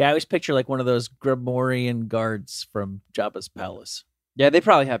 Yeah, I always picture like one of those Grimorian guards from Jabba's palace. Yeah, they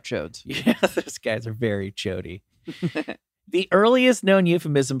probably have chodes. Yeah, those guys are very chody. The earliest known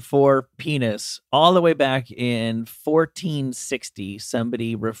euphemism for penis, all the way back in 1460,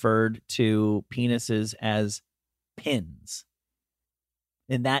 somebody referred to penises as pins.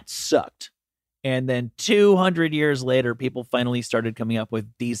 And that sucked. And then 200 years later, people finally started coming up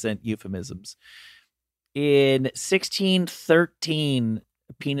with decent euphemisms. In 1613,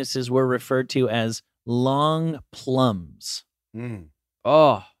 penises were referred to as long plums.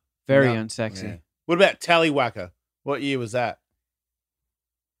 Oh, very No. unsexy. Yeah. What about Tallywhacker? What year was that?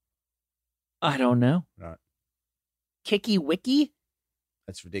 I don't know. Right. Kicky Wicky?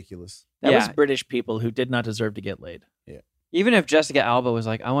 That's ridiculous. That was Yeah. British people who did not deserve to get laid. Even if Jessica Alba was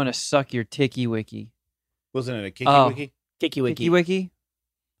like, I want to suck your ticky wicky. Wasn't it a Kiki Oh. Wiki? Kicky Wicky. Ticky wicky?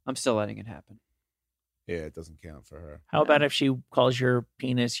 I'm still letting it happen. Yeah, it doesn't count for her. How about if she calls your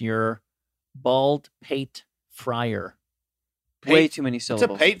penis your bald pate fryer? Way too many It's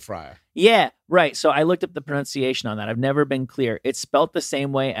syllables. a pate fryer. Yeah, right. So I looked up the pronunciation on that. I've never been clear. It's spelt the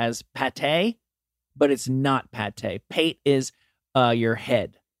same way as pate, but it's not pate. Pate is your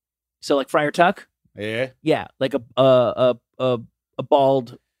head. So like Friar Tuck? Yeah. Yeah, like a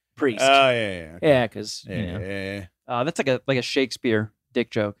bald priest. Oh, yeah. yeah, because Yeah, you know, yeah. That's like a Shakespeare dick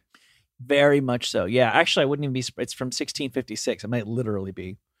joke. very much so. Yeah, actually, I wouldn't even be. It's from 1656. It might literally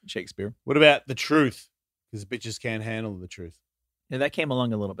be Shakespeare. What about the truth? Because bitches can't handle the truth. Yeah, that came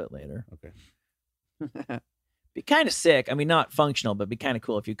along a little bit later. Okay. Be kind of sick. I mean, not functional, but be kind of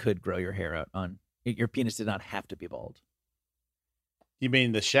cool if you could grow your hair out on your penis. Did not have to be bald. You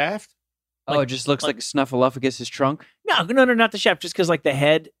mean the shaft? It just looks like Snuffleupagus' trunk. No, not the shaft. Just because like the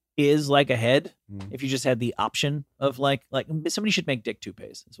head is like a head. Mm. If you just had the option of like somebody should make dick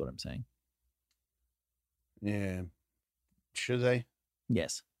toupees. Is what I'm saying. Yeah. Should they?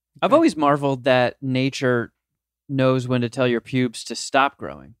 Yes. I've always marveled that nature knows when to tell your pubes to stop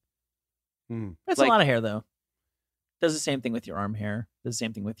growing. That's Like- a lot of hair though. Does the same thing with your arm hair. Does the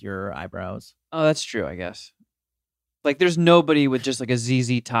same thing with your eyebrows. Oh, that's true, I guess. Like, there's nobody with just like a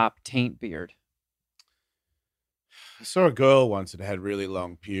ZZ Top taint beard. I saw a girl once that had really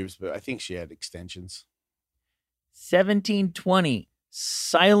long pubes, but I think she had extensions. 1720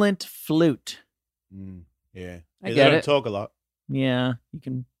 silent flute. Yeah. I They get don't it. talk a lot. Yeah, you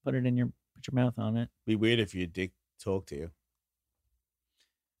can put your mouth on it. Be weird if your dick talked to you.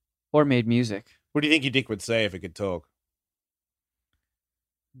 Or made music. What do you think your dick would say if it could talk?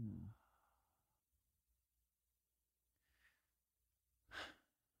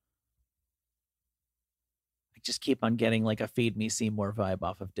 I just keep on getting like a feed me Seymour vibe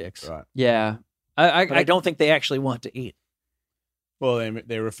off of dicks. Right. Yeah. But I don't think they actually want to eat. Well,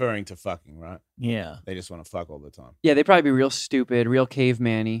 they're referring to fucking, right? Yeah. They just want to fuck all the time. Yeah, they'd probably be real stupid, real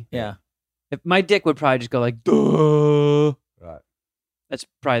caveman-y. Yeah. If my dick would probably just go like, duh. Right. That's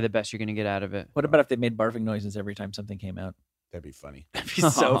probably the best you're going to get out of it. What about if they made barfing noises every time something came out? That'd be funny. That'd be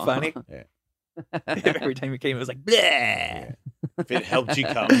so funny. Yeah. Every time it came, it was like, bleh, Yeah. If it helped you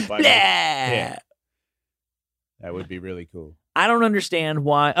come, bleh. yeah, that would be really cool. I don't understand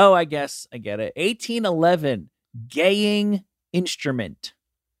why. Oh, I guess I get it. 1811, gaying instrument.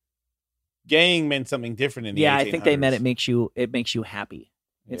 Gaying meant something different in the Yeah, I think they meant 1800s. it makes you happy.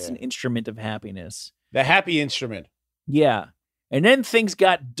 It's Yeah. an instrument of happiness. The happy instrument. Yeah. And then things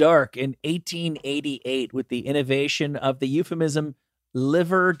got dark in 1888 with the innovation of the euphemism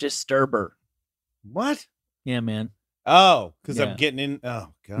liver disturber. What? Yeah, man. Oh, because Yeah. I'm getting in.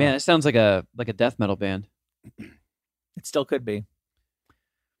 Oh, God. Man, it sounds like a death metal band. It still could be.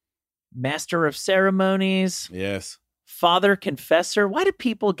 Master of ceremonies, Yes. father confessor. Why do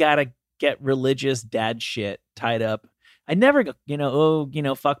people gotta get religious dad shit tied up? I never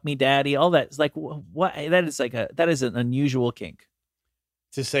go, fuck me daddy. All that is like, what? That is an unusual kink.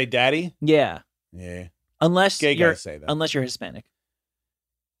 To say daddy? Yeah. Yeah. Unless Gay you're guys say that. unless you're Hispanic.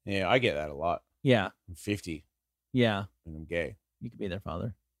 Yeah, I get that a lot. Yeah. I'm 50 Yeah. and I'm gay. You could be their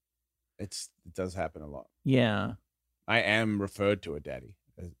father. It does happen a lot. Yeah. I am referred to a daddy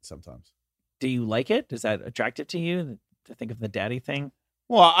sometimes. Do you like it? Is that attractive to you to think of the daddy thing?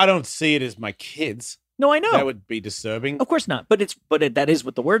 Well, I don't see it as my kids. No, I know. That would be disturbing. Of course not. But that is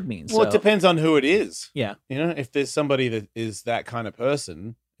what the word means. Well, so. it depends on who it is. Yeah. You know, if there's somebody that is that kind of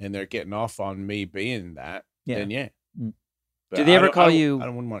person and they're getting off on me being that, Yeah. then yeah. Mm. But Do they ever call I you-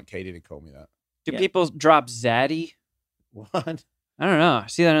 wouldn't want Katie to call me that. Do Yeah. people drop zaddy? What? I don't know. I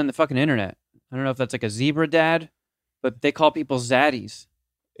see that on the fucking internet. I don't know if that's like a zebra dad, but they call people zaddies.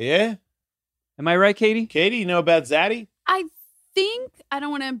 Yeah? Am I right, Katie? Katie, you know about Zaddy? I think I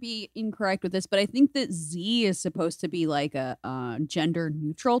don't want to be incorrect with this, but I think that Z is supposed to be like a gender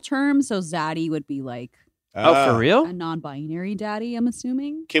neutral term. So Zaddy would be like Oh, for Ah. real? a non-binary daddy. I'm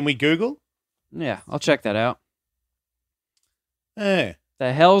assuming. Can we Google? Yeah, I'll check that out. Eh.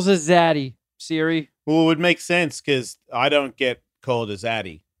 The hell's a zaddy, Siri? Well, it would make sense because I don't get called a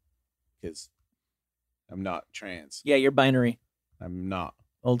Zaddy because I'm not trans. Yeah, you're binary. I'm not.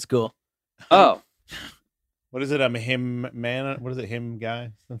 Old school. Oh, What is it? I'm a him man. What is it? Him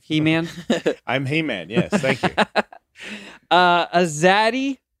guy? He-Man. I'm He Man. Yes. Thank you. A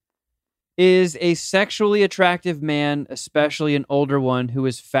zaddy is a sexually attractive man, especially an older one, who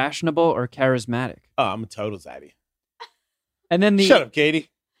is fashionable or charismatic. Oh, I'm a total zaddy. And then Shut up, Katie.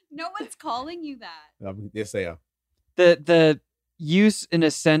 No one's calling you that. Yes, they are. the use in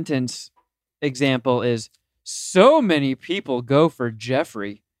a sentence example is, so many people go for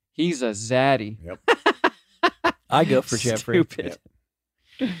Jeffrey. He's a zaddy. Yep. I go for Jeffrey. Stupid.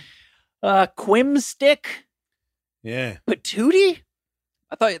 Quimstick, Yeah. patootie.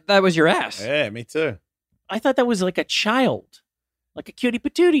 I thought that was your ass. Yeah, me too. I thought that was like a child, like a cutie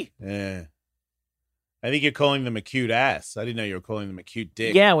patootie. Yeah. I think you're calling them a cute ass. I didn't know you were calling them a cute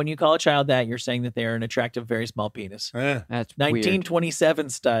dick. Yeah, when you call a child that, you're saying that they're an attractive, very small penis. Yeah. That's weird. 1927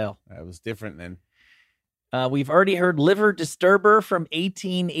 style. That was different then. We've already heard Liver Disturber from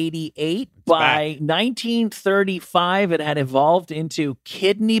 1888. It's By 1935, it had evolved into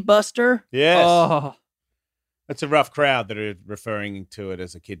Kidney Buster. Yes. Oh, That's a rough crowd that are referring to it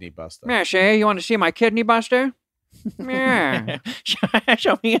as a kidney buster. yeah, Shay, you want to see my kidney buster? Yeah.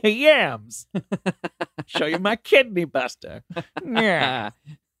 Show me your yams. Show you my Kidney Buster. Yeah.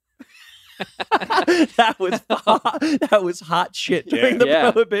 that was hot shit during the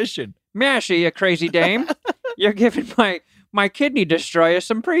Yeah. Prohibition. Mashy, you crazy dame. You're giving my kidney destroyer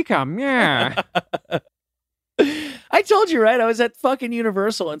some pre-cum. Yeah. I told you, right? I was at fucking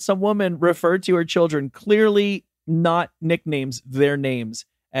Universal and some woman referred to her children, clearly not nicknames, their names,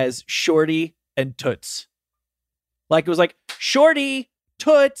 as Shorty and Toots. Like it was like, Shorty,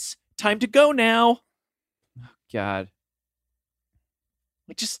 Toots, time to go now. God.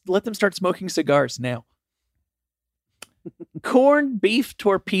 Like, just let them start smoking cigars now. Corned beef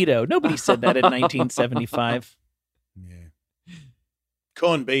torpedo. Nobody said that in 1975. Yeah.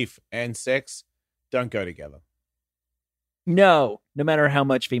 Corned beef and sex don't go together. No matter how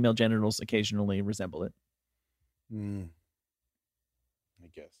much female genitals occasionally resemble it. I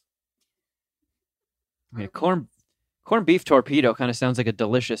guess. I mean, corned beef torpedo kind of sounds like a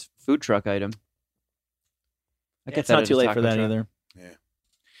delicious food truck item. I get It's that not at too a late taco for that truck. either. Yeah.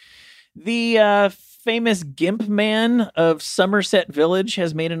 The famous Gimp Man of Somerset Village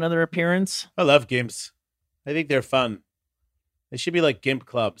has made another appearance. I love gimps. I think they're fun. They should be like gimp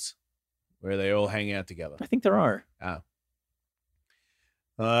clubs where they all hang out together. I think there are. Oh.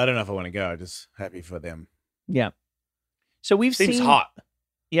 I don't know if I want to go. I'm just happy for them. Yeah. So we've Seems seen hot.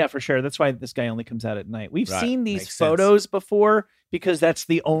 Yeah, for sure. That's why this guy only comes out at night. We've Right. seen these Makes sense. photos before because that's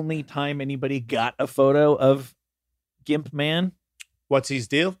the only time anybody got a photo of Gimp Man. What's his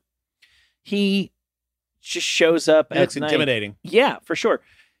deal? He just shows up He at looks night. intimidating. Yeah, for sure.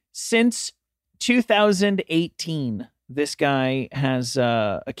 Since 2018, this guy has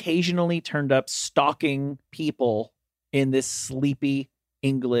occasionally turned up stalking people in this sleepy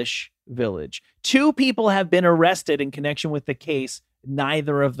English village. 2 people have been arrested in connection with the case.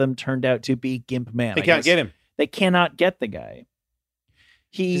 Neither of them turned out to be Gimp Man. They I can't guess get him. They cannot get the guy.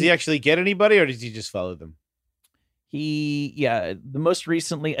 Does he actually get anybody or does he just follow them? The most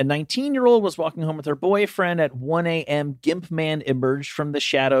recently, a 19-year-old was walking home with her boyfriend at 1 a.m. Gimp Man emerged from the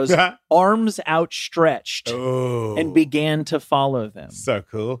shadows, arms outstretched, Oh. and began to follow them. So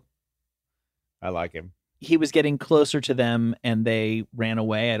cool. I like him. He was getting closer to them and they ran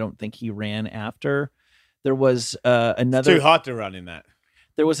away. I don't think he ran after. There was It's another too hot to run in that.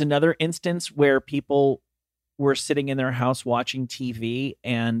 There was another instance where people were sitting in their house watching TV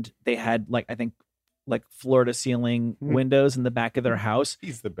and they had like floor to ceiling windows in the back of their house.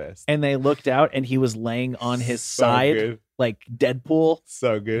 He's the best. And they looked out and he was laying on his So side good. like Deadpool,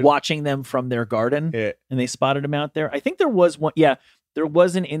 So good. watching them from their garden. Yeah. And they spotted him out there. I think there was one. Yeah, there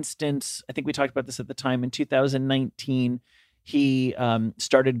was an instance. I think we talked about this at the time in 2019. He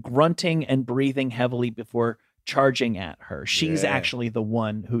started grunting and breathing heavily before charging at her. She's Yeah. actually the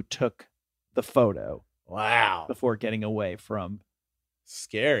one who took the photo Wow. before getting away from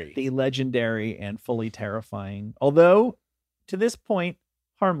Scary. the legendary and fully terrifying, although to this point,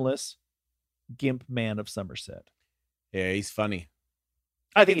 harmless Gimp Man of Somerset. Yeah, he's funny.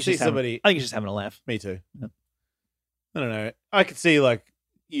 I think can he's see just having, somebody- I think he's just having a laugh. Me too. Yeah. I don't know. I could see like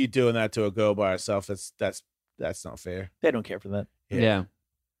you doing that to a girl by herself. That's not fair. They don't care for that. Yeah.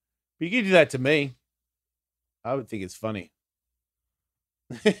 But you could do that to me. I would think it's funny.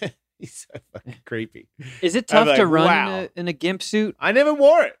 He's so fucking creepy. Is it I'm tough to like, run wow. in a gimp suit? I never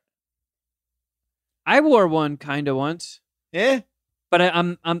wore it. I wore one kind of once, Yeah. but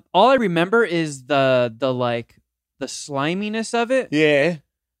I'm all I remember is the sliminess of it Yeah.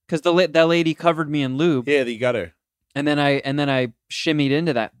 because that lady covered me in lube, Yeah, you got her. and then I shimmied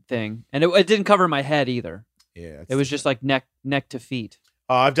into that thing, and it didn't cover my head either. Yeah. It was just like neck to feet.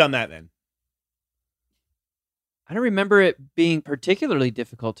 Oh, I've done that then. I don't remember it being particularly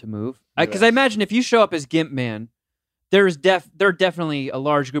difficult to move. Because Yeah. I imagine if you show up as Gimp Man, there are definitely a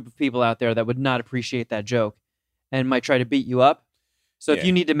large group of people out there that would not appreciate that joke and might try to beat you up. So if Yeah.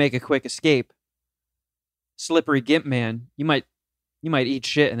 you need to make a quick escape, slippery Gimp Man, you might eat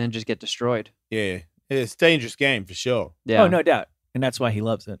shit and then just get destroyed. Yeah. It's a dangerous game for sure. Yeah. Oh, no doubt. And that's why he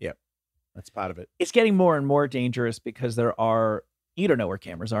loves it. That's part of it. It's getting more and more dangerous because you don't know where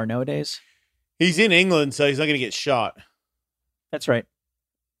cameras are nowadays. He's in England, so he's not going to get shot. That's right.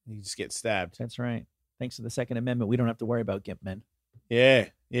 He just gets stabbed. That's right. Thanks to the Second Amendment, we don't have to worry about Gimp men. Yeah.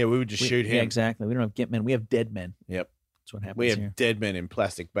 Yeah, we would just shoot him. Yeah, exactly. We don't have Gimp men. We have dead men. Yep. That's what happens We have here. dead men in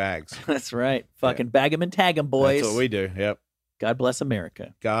plastic bags. That's right. Fucking bag 'em and tag 'em, boys. That's what we do. Yep. God bless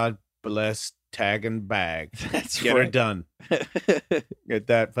America. God bless tag and bag. That's Get her right. done. Get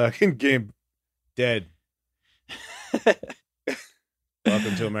that fucking gimp dead.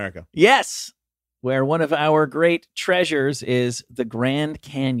 Welcome to America. Yes. Where one of our great treasures is the Grand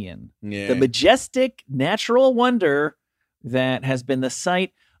Canyon, Yeah. the majestic natural wonder that has been the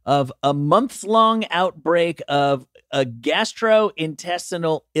site of a months-long outbreak of a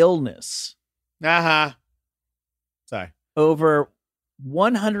gastrointestinal illness. Uh-huh. Sorry. Over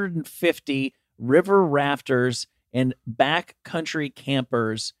 150 river rafters and backcountry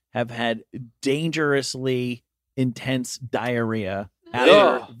campers have had dangerously intense diarrhea after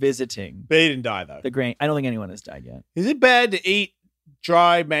Ugh. visiting But he didn't die, though. the Grand. I don't think anyone has died yet. Is it bad to eat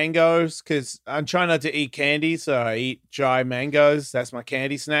dry mangoes? Because I'm trying not to eat candy, so I eat dry mangoes. That's my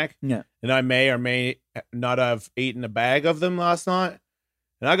candy snack. Yeah. And I may or may not have eaten a bag of them last night.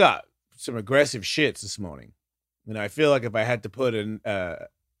 And I got some aggressive shits this morning. And I feel like if I had to put a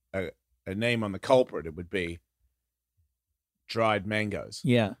name on the culprit, it would be dried mangoes.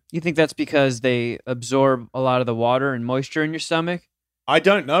 Yeah. You think that's because they absorb a lot of the water and moisture in your stomach? I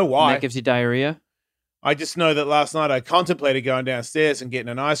don't know And why. that gives you diarrhea? I just know that last night I contemplated going downstairs and getting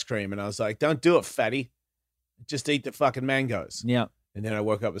an ice cream. And I was like, don't do it, fatty. Just eat the fucking mangoes. Yeah. And then I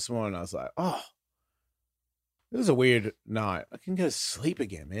woke up this morning and I was like, oh, it was a weird night. I can go to sleep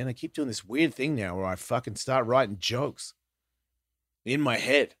again, man. I keep doing this weird thing now where I fucking start writing jokes in my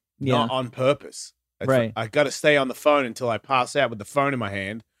head, not on purpose. Right. I got to stay on the phone until I pass out with the phone in my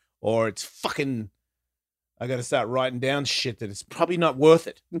hand, or it's fucking, I got to start writing down shit that it's probably not worth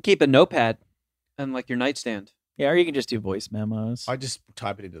it. You can keep a notepad on like your nightstand. Yeah. Or you can just do voice memos. I just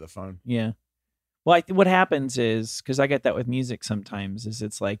type it into the phone. Yeah. Well, what happens is, because I get that with music sometimes, is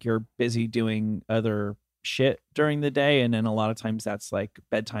it's like you're busy doing other shit during the day, and then a lot of times that's like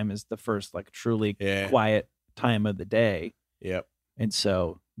bedtime is the first like truly Yeah. quiet time of the day, Yep. and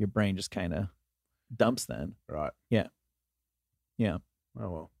so your brain just kind of dumps then. Right. Yeah.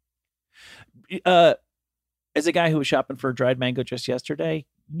 Oh, well. As a guy who was shopping for a dried mango just yesterday,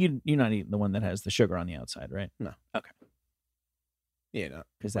 you're not eating the one that has the sugar on the outside, right? Yeah, no.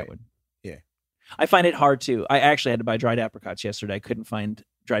 Because Right. that would. Yeah. I find it hard to. I actually had to buy dried apricots yesterday. I couldn't find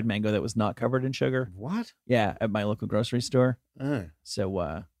dried mango that was not covered in sugar. What? Yeah, at my local grocery store. Oh, So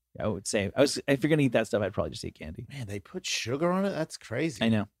I would say if you're gonna eat that stuff, I'd probably just eat candy. man, they put sugar on it? That's crazy. I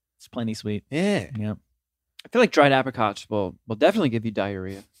know it's plenty sweet. Yeah. Yeah. I feel like dried apricots will definitely give you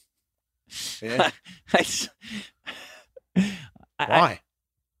diarrhea. Yeah. Why?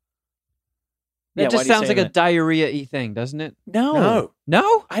 That Yeah, why just do you sounds say like a that? diarrhea-y thing, doesn't it? No, No.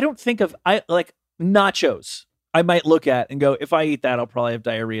 No? I don't think of like nachos. I might look at and go, if I eat that, I'll probably have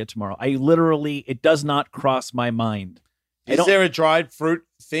diarrhea tomorrow. It does not cross my mind. I Is don't- there a dried fruit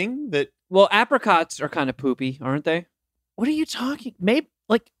thing that Well, apricots are kind of poopy, aren't they? What are you talking? Maybe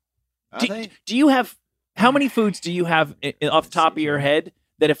like are do, they? do you have how many foods do you have off the top of your head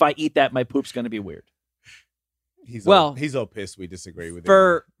that if I eat that, my poop's going to be weird? He's Well, he's all pissed we disagree with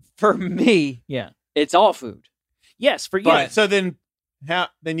him. For me, Yeah. it's all food. Yes, for you. But so then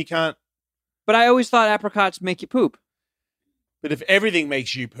you can't. But I always thought apricots make you poop. But if everything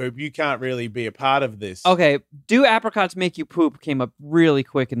makes you poop, you can't really be a part of this. Okay, do apricots make you poop came up really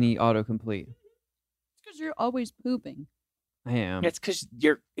quick in the autocomplete. It's because you're always pooping. I am. It's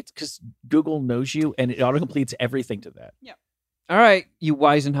because Google knows you and it autocompletes everything to that. All right, you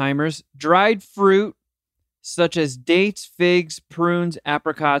Weisenheimers. Dried fruit such as dates, figs, prunes,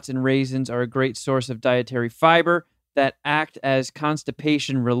 apricots, and raisins are a great source of dietary fiber that act as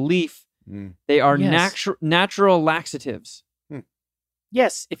constipation relief. Mm. They are Yes. natural laxatives.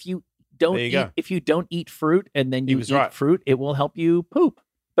 Yes, if you don't There you eat, go. if you don't eat fruit and then He you was eat right. fruit, it will help you poop.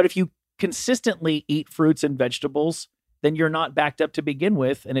 But if you consistently eat fruits and vegetables, then you're not backed up to begin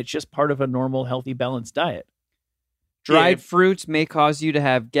with, and it's just part of a normal, healthy, balanced diet. Dried Yeah. fruits may cause you to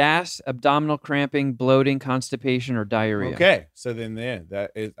have gas, abdominal cramping, bloating, constipation, or diarrhea. Okay, so then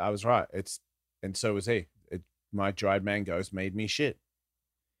I was right. And so was he. my dried mangoes made me shit.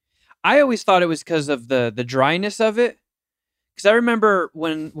 I always thought it was because of the dryness of it. Because I remember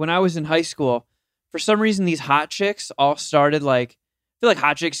when I was in high school, for some reason these hot chicks all started like, I feel like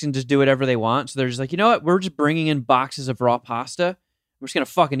hot chicks can just do whatever they want. So they're just like, you know what? We're just bringing in boxes of raw pasta. We're just gonna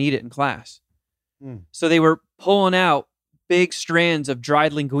fucking eat it in class. So they were pulling out big strands of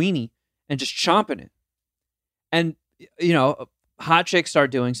dried linguine and just chomping it. And you know, hot chicks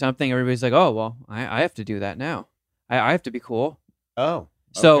start doing something. Everybody's like, oh well, I have to do that now. I have to be cool. Oh,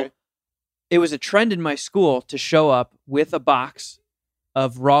 So. okay. It was a trend in my school to show up with a box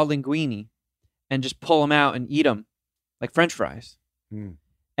of raw linguine and just pull them out and eat them like French fries.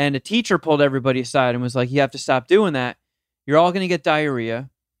 And a teacher pulled everybody aside and was like, you have to stop doing that. You're all going to get diarrhea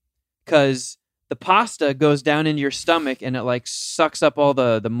because the pasta goes down into your stomach and it like sucks up all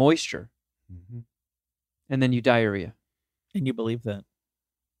the moisture. And then you diarrhea. And you believe that?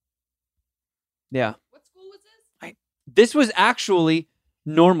 Yeah. What school was this? This was actually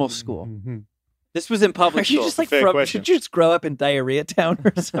normal school. This was in public Are you school. just like Fair from, question. should you just grow up in diarrhea town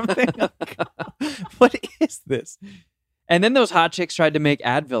or something? What is this? And then those hot chicks tried to make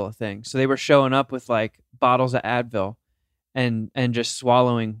Advil a thing. So they were showing up with like bottles of Advil and just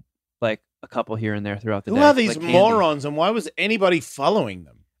swallowing like a couple here and there throughout the Who day. are these like candy. morons, and why was anybody following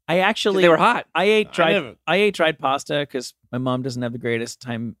them? I actually They were hot. I ate dried never- I ate dried pasta because my mom doesn't have the greatest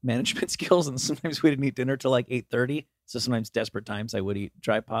time management skills, and sometimes we didn't eat dinner till like 8:30. So sometimes desperate times I would eat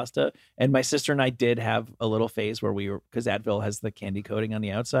dry pasta. And my sister and I did have a little phase where we were, because Advil has the candy coating on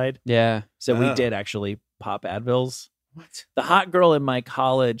the outside, Yeah. so we Oh. did actually pop Advils. What? The hot girl in my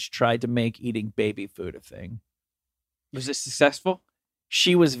college tried to make eating baby food a thing. Was it successful?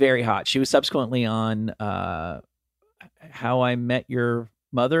 She was very hot. She was subsequently on How I Met Your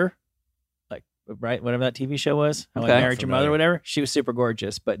Mother, like right, whatever that TV show was. How Okay. I Married Your Mother, Familiar. whatever. She was super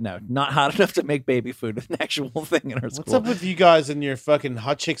gorgeous, but no, not hot enough to make baby food an actual thing in her What's school. up with you guys and your fucking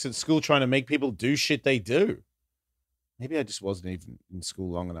hot chicks at school trying to make people do shit they do? Maybe I just wasn't even in school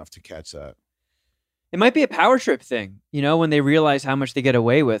long enough to catch that. It might be a power trip thing. You know, when they realize how much they get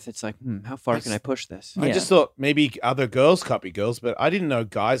away with, it's like, how far That's- can I push this? Yeah. I just thought maybe other girls copy girls, but I didn't know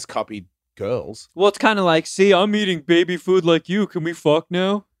guys copied girls. Well, it's kind of like, see, I'm eating baby food like you. Can we fuck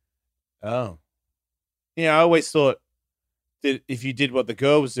now? Oh. Yeah, I always thought that if you did what the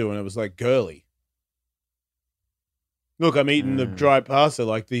girl was doing, it was like girly. Look, I'm eating the dry pasta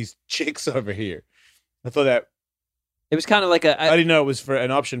like these chicks over here. I thought that It was kind of like I didn't know it was for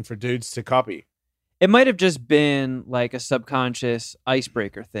an option for dudes to copy. it might have just been like a subconscious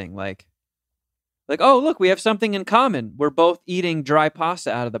icebreaker thing. Like, oh, look, we have something in common. We're both eating dry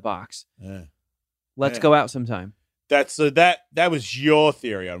pasta out of the box. Yeah. Let's Yeah. go out sometime. That's so that was your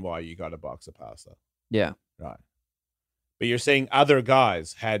theory on why you got a box of pasta. Yeah. Right. But you're saying other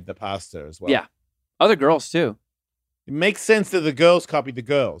guys had the pasta as well. Yeah. Other girls too. It makes sense that the girls copied the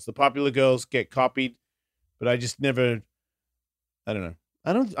girls. The popular girls get copied, but I just never I don't know.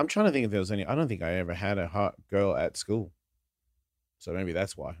 I'm trying to think if there was any I don't think I ever had a hot girl at school. So maybe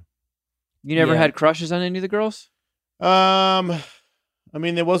that's why. You never Yeah. had crushes on any of the girls? I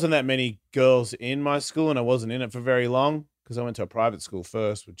mean, there wasn't that many girls in my school, and I wasn't in it for very long because I went to a private school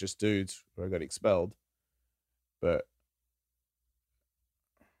first with just dudes where I got expelled. But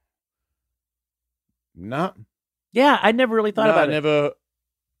not. Yeah, I never really thought no, about I it. never.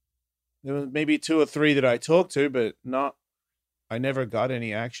 There was maybe 2 or 3 that I talked to, but not. I never got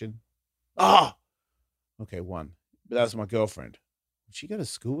any action. Ah, okay, 1, but that was my girlfriend. Did she go to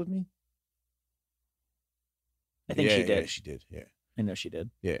school with me? I think she Yeah, did. she did. Yeah. I know she did.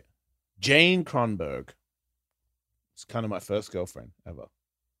 Yeah. Jane Kronberg. It's kind of my first girlfriend ever.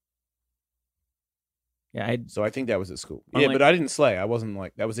 Yeah, So I think that was at school. I'm Yeah, like- but I didn't slay. I wasn't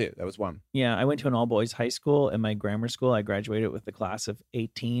like, that was it. That was 1. I went to an all boys high school. In my grammar school, I graduated with a class of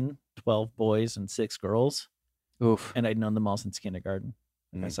 18, 12 boys and 6 girls, Oof. and I'd known them all since kindergarten.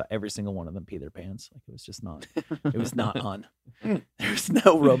 Like I Mm. saw every single one of them pee their pants. Like it was just not. It was not on. There was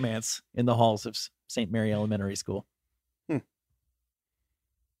no romance in the halls of St. Mary Elementary School.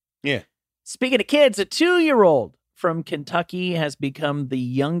 Yeah. Speaking of kids, a 2-year-old from Kentucky has become the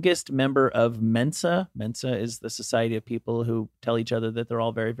youngest member of Mensa. Mensa is the society of people who tell each other that they're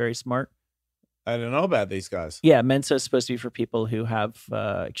all very, very smart. I don't know about these guys. Yeah, Mensa is supposed to be for people who have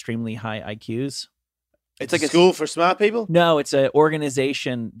extremely high IQs. It's like a school for smart people? No, it's an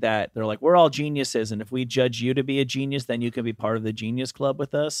organization that they're like, we're all geniuses, and if we judge you to be a genius, then you can be part of the Genius Club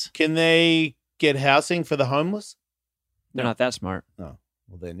with us. Can they get housing for the homeless? They're not that smart. No.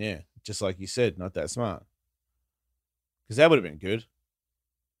 Well, then, yeah. Just like you said, not that smart. Because that would have been good.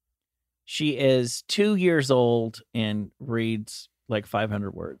 She is 2 years old and reads like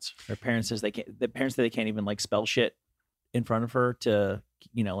 500 words. Her parents says they can't. The parents say they can't even like spell shit in front of her to,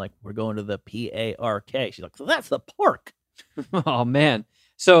 like we're going to the PARK. She's like, so that's the pork. Oh man.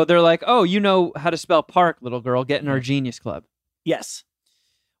 So they're like, oh, you know how to spell park, little girl. Get in our genius club. Yes.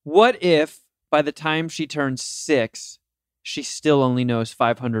 What if by the time she turns 6, she still only knows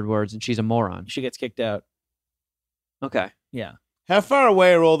 500 words and she's a moron? She gets kicked out. Okay. Yeah. How far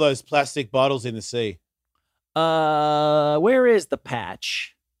away are all those plastic bottles in the sea? Where is the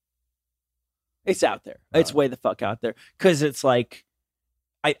patch? It's out there. It's Right. way the fuck out there. Because it's like,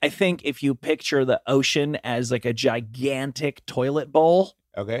 I think if you picture the ocean as like a gigantic toilet bowl,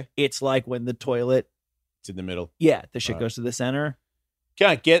 Okay. it's like when the toilet, It's in the middle. the shit Right. goes to the center.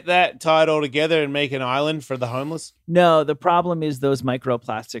 Can't get that, tie it all together and make an island for the homeless? No, the problem is those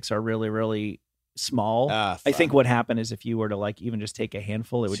microplastics are really, really small. Ah, I think fuck. what happened is if you were to like even just take a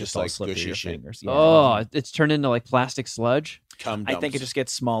handful, it would It's just just all like slip through gushy your shit. fingers. Yeah. Oh, it's turned into like plastic sludge. Cum I think it dumps. just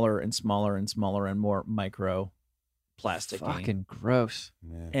gets smaller and smaller and smaller and more micro plastic. Fucking gross.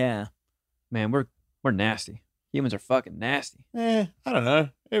 Yeah. Yeah. Man, we're nasty. Humans are fucking nasty. I don't know.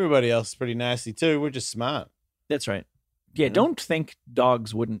 Everybody else is pretty nasty too. We're just smart. That's right. Yeah, Yeah. don't think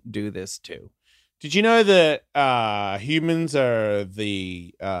dogs wouldn't do this too. Did you know that humans are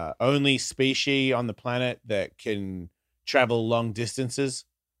the only species on the planet that can travel long distances?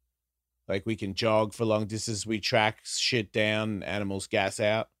 Like we can jog for long distances. We track shit down, animals gas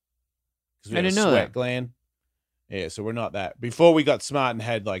out. 'Cause we I have a didn't know sweat that. gland. Yeah, so we're not that. Before we got smart and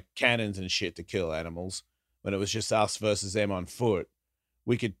had like cannons and shit to kill animals, when it was just us versus them on foot,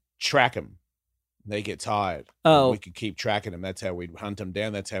 we could track them. They get tired. Oh. We could keep tracking them. That's how we'd hunt them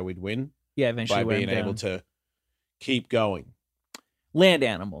down. That's how we'd win. Yeah, eventually By wear being them able down. to keep going. Land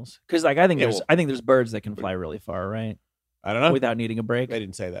animals, because like I think Yeah, there's well- I think there's birds that can fly really far, right? I don't know. Without needing a break. They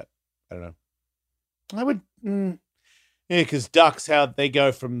didn't say that. I don't know. I would. Yeah, because ducks, how they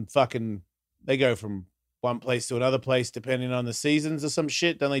go from one place to another place depending on the seasons or some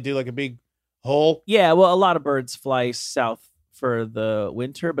shit. Don't they do like a big haul? Yeah, well, a lot of birds fly south for the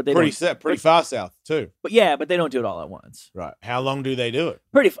winter, but they Pretty don't. pretty far south too. But yeah, but they don't do it all at once. Right. How long do they do it?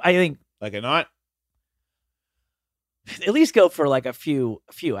 I think Like a night? at least go for like a few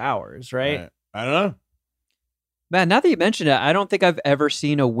hours, right? I don't know. Man, now that you mention it, I don't think I've ever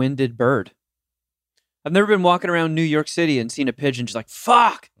seen a winded bird. I've never been walking around New York City and seen a pigeon just like,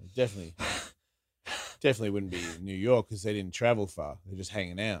 fuck. Definitely wouldn't be in New York because they didn't travel far. They're just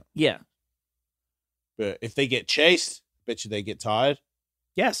hanging out. Yeah. But if they get chased, bet you they get tired.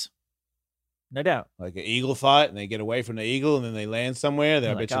 Yes. No doubt. Like an eagle fight, and they get away from the eagle, and then they land somewhere. Then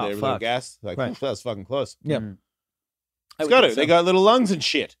I You're bet like, you "Oh, they're a little fuck." gas. Like, Right. that was fucking close. Yeah. Mm. I It's would got think it. They so. got little lungs and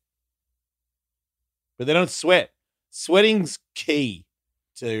shit. But they don't sweat. Sweating's key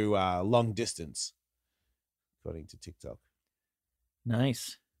to long distance, according to TikTok.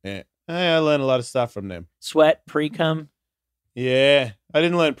 Nice. Yeah. I learned a lot of stuff from them. Sweat, pre-cum. Yeah. I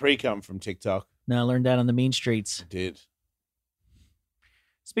didn't learn pre-cum from TikTok. No, I learned that on the mean streets. I did.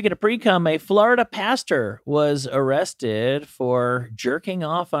 Speaking of pre-cum, a Florida pastor was arrested for jerking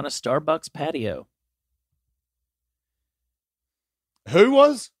off on a Starbucks patio. Who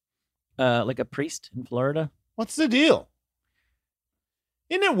was? Like a priest in Florida. What's the deal?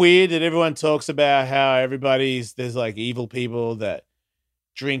 Isn't it weird that everyone talks about how there's like evil people that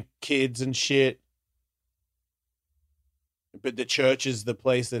drink kids and shit? But the church is the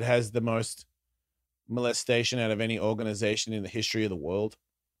place that has the most molestation out of any organization in the history of the world.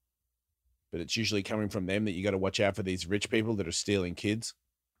 But it's usually coming from them that you got to watch out for these rich people that are stealing kids.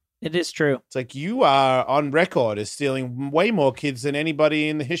 It is true. It's like you are on record as stealing way more kids than anybody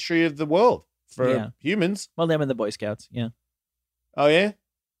in the history of the world for Yeah. humans. Well, them and the Boy Scouts. Yeah, Oh, yeah?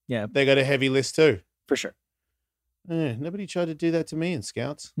 Yeah. They got a heavy list too. for sure. Nobody tried to do that to me in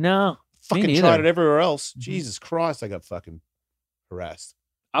Scouts. No. Fucking neither. tried it everywhere else. Mhm. Jesus Christ, I got fucking harassed.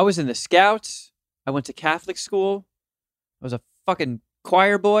 I was in the Scouts. I went to Catholic school. I was a fucking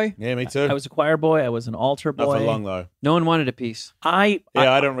choir boy. Yeah, me too. I was a choir boy. I was an altar Not boy. for long though. No one wanted a piece. Yeah,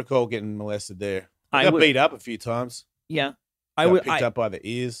 I don't recall getting molested there. I I got would- beat up a few times. Yeah. Got picked up by the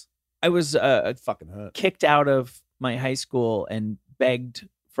ears. I was It fucking hurt. kicked out of my high school and begged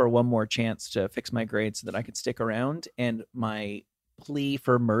for one more chance to fix my grades so that I could stick around. And my plea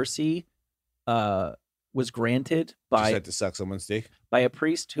for mercy was granted Just by had to suck someone's dick. a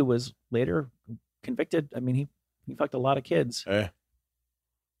priest who was later convicted. I mean, he fucked a lot of kids,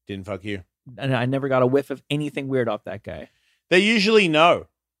 Didn't fuck you. and I never got a whiff of anything weird off that guy They usually know.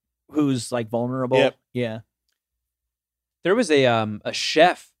 who's like vulnerable. Yep. Yeah. There was a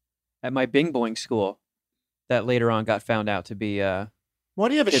chef at my Bing Boing school that later on got found out to be Why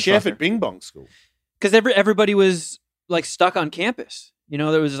do you have a Kid chef fucker. at Bing Bong school? because everybody was like stuck on campus. You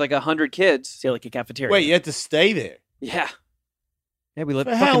know, there was like 100 kids. See, like a cafeteria. Wait, you had to stay there? Yeah. Yeah, we For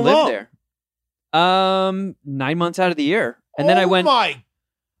fucking how lived long? there. 9 months out of the year. And then I went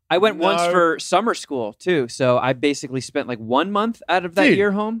once No. for summer school too. So I basically spent like 1 month out of that Dude.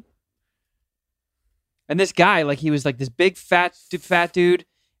 year home. And this guy, like he was like this big fat dude,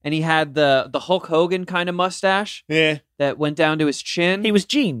 and he had the Hulk Hogan kind of mustache Yeah. that went down to his chin. He was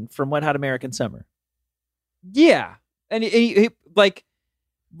Gene from Wet Hot American Summer. Yeah. And he like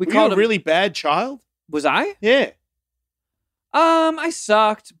we Were you called a him really bad child? Was I? Yeah. I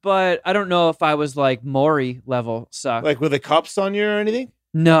sucked, but I don't know if I was like Maury level suck. Like, were the cops on you or anything?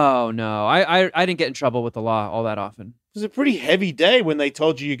 No. I didn't get in trouble with the law all that often. It was a pretty heavy day when they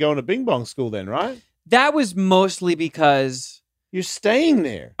told you you're going to Bing Bong school then, right? That was mostly because You're staying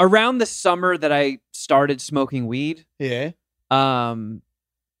there. around the summer that I started smoking weed, Yeah.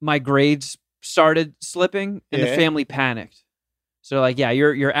 my grades started slipping and the Yeah. family panicked. So like, yeah,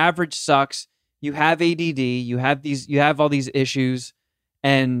 your average sucks. You have ADD, you have all these issues,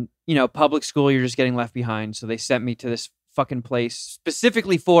 and you know, public school, you're just getting left behind. So they sent me to this fucking place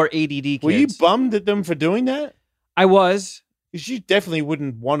specifically for ADD kids. Were you bummed at them for doing that? I was. Because you definitely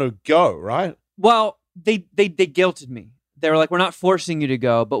wouldn't want to go, right? Well, they guilted me. They were like, we're not forcing you to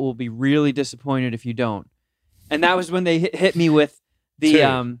go, but we'll be really disappointed if you don't. And that was when they hit me with the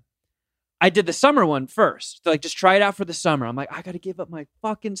Dude. I did the summer one first. They're like, just try it out for the summer. I'm like, I got to give up my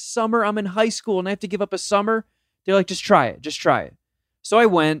fucking summer. I'm in high school and I have to give up a summer. They're like, just try it. Just try it. So I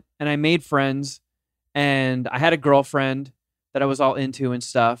went and I made friends and I had a girlfriend that I was all into and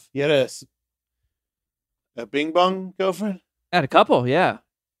stuff. You had a Bing Bong girlfriend? I had a couple, yeah.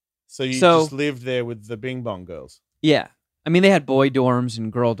 So you So- just lived there with the Bing Bong girls? Yeah. I mean, they had boy dorms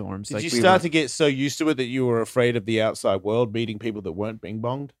and girl dorms. Did like you we start were- to get so used to it that you were afraid of the outside world, meeting people that weren't Bing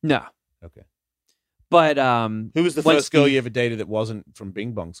Bonged? No. Okay. But Who was the Once first girl the- you ever dated that wasn't from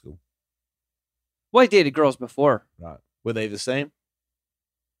Bing Bong school? well, I dated girls before. Right. Were they the same?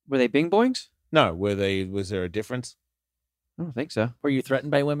 Were they bing boings? No. Was there a difference? I don't think so. Were you threatened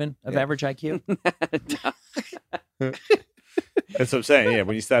by women of Yeah. average IQ? That's what I'm saying. Yeah.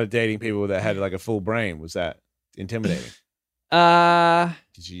 When you started dating people that had like a full brain, was that intimidating? Nah,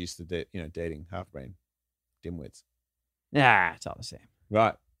 Because you used to date, dating half brain dimwits. it's all the same.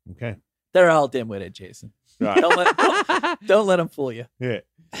 Right. Okay. They're all dim-witted, Jason. Right. Don't let them fool you. Yeah.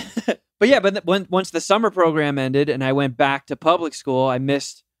 But yeah, once the summer program ended and I went back to public school, I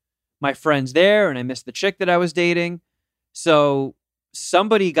missed my friends there and I missed the chick that I was dating. So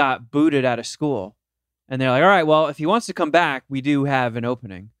somebody got booted out of school and they're like, all right, well, if he wants to come back, we do have an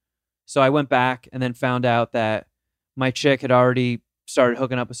opening. So I went back and then found out that my chick had already started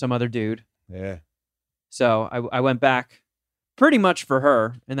hooking up with some other dude. Yeah. So I went back pretty much for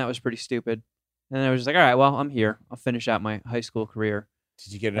her, and that was pretty stupid. And then I was just like, all right, well, I'm here. I'll finish out my high school career.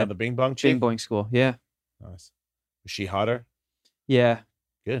 Did you get another Bing Bong chick? Bing boing school. Yeah. Nice. Was she hotter? Yeah.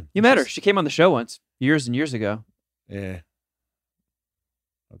 Good. You met her. She came on the show once, years and years ago. Yeah.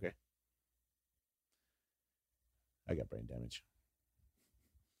 Okay. I got brain damage.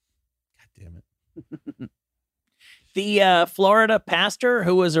 God damn it. The Florida pastor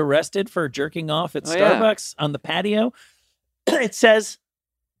who was arrested for jerking off at Oh, yeah. Starbucks on the patio. It says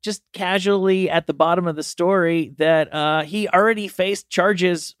just casually at the bottom of the story that he already faced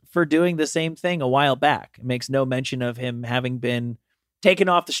charges for doing the same thing a while back. It makes no mention of him having been taken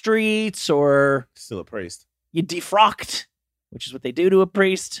off the streets or Still a priest. you defrocked, which is what they do to a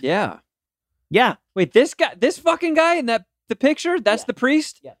priest. Yeah. Yeah. Wait, this fucking guy in the picture, that's Yeah. the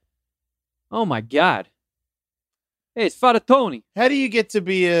priest? Yeah. Oh my God. Hey, it's Father Tony. How do you get to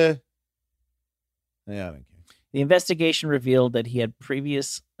be a... Yeah, I don't care. The investigation revealed that he had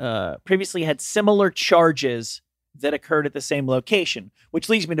previously had similar charges that occurred at the same location, which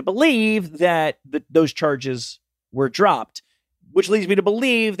leads me to believe that those charges were dropped, which leads me to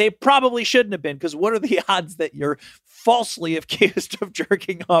believe they probably shouldn't have been, because what are the odds that you're falsely accused of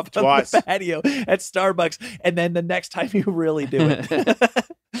jerking off Twice. on the patio at Starbucks, and then the next time you really do it?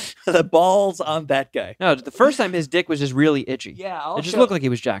 The balls on that guy. No, the first time his dick was just really itchy. Yeah, It just looked like he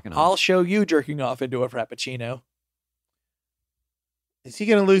was jacking off. I'll show you jerking off into a Frappuccino. Is he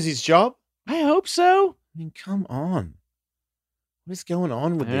going to lose his job? I hope so. I mean, come on. What is going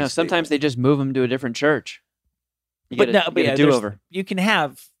on with I don't know. these Sometimes they just move him to a different church. You But get no, a, but get yeah, a there's- do-over. You can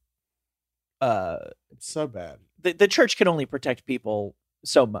have It's so bad. the church can only protect people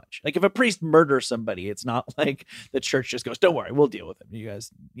so much. Like if a priest murders somebody, it's not like the church just goes, "Don't worry, we'll deal with him." You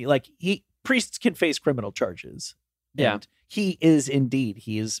guys, priests can face criminal charges. Yeah. And he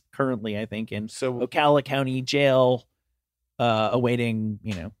is currently, I think, in So Ocala County Jail awaiting,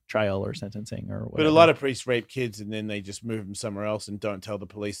 trial or sentencing or whatever. But a lot of priests rape kids and then they just move them somewhere else and don't tell the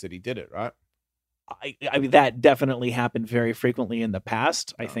police that he did it, right? I mean, that definitely happened very frequently in the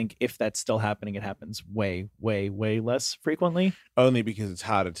past. I Oh. think if that's still happening, it happens way, way, way less frequently. Only because it's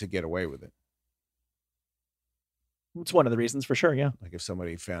harder to get away with it. It's one of the reasons for sure. Yeah. Like if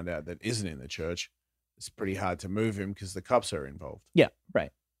somebody found out that isn't in the church, it's pretty hard to move him because the cops are involved. Yeah.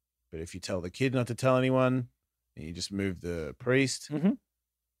 Right. But if you tell the kid not to tell anyone and you just move the priest,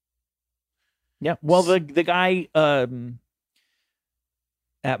 Yeah. Well, the guy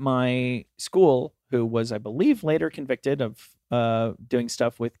at my school who was, I believe, later convicted of doing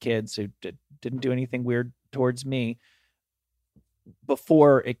stuff with kids who didn't do anything weird towards me,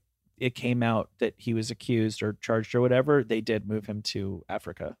 before it came out that he was accused or charged or whatever, they did move him to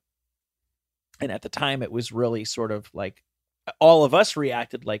Africa. And at the time, it was really sort of like all of us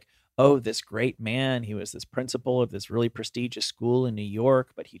reacted like, oh, this great man. He was this principal of this really prestigious school in New York,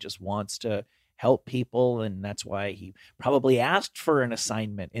 but he just wants to help people. And that's why he probably asked for an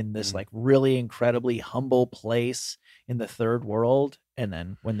assignment in this like really incredibly humble place in the third world. And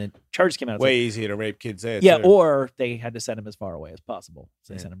then when the charges came out, it's way like, easier to rape kids there. yeah, too. or they had to send him as far away as possible.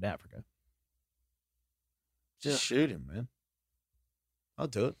 So they Yeah. sent him to Africa. Just shoot him, man. I'll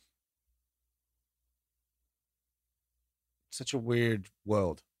do it. Such a weird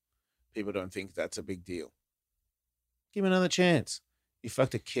world. People don't think that's a big deal. Give him another chance. You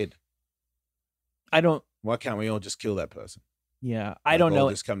fucked a kid. I don't, Why can't we all just kill that person? yeah, I Like, don't all know.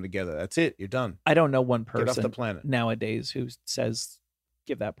 Just come together. That's it. You're done. I don't know one Get off the person planet. nowadays who says,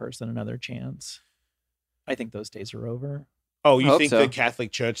 give that person another chance. I think those days are over. Oh, you Hope think so. the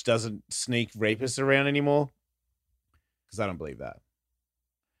Catholic Church doesn't sneak rapists around anymore? Because I don't believe that.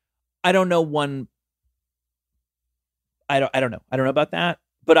 I don't know one. I don't know. I don't know about that,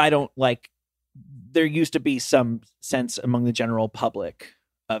 but I don't like. There used to be some sense among the general public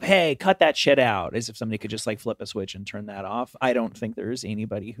of, hey, cut that shit out, as if somebody could just like flip a switch and turn that off. I don't think there is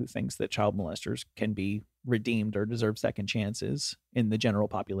anybody who thinks that child molesters can be redeemed or deserve second chances in the general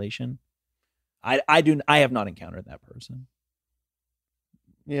population. I have not encountered that person.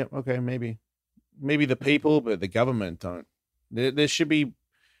 Yeah, okay, maybe the people, but the government don't. There should be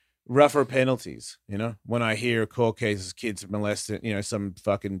rougher penalties. When I hear court cases, kids molested, some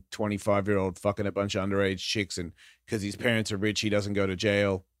fucking 25-year-old fucking a bunch of underage chicks, and because his parents are rich, he doesn't go to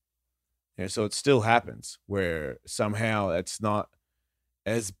jail. So it still happens where somehow it's not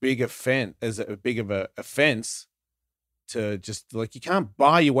as big of a offense to just like, you can't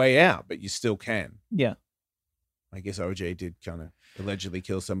buy your way out, but you still can. Yeah. I guess OJ did kind of allegedly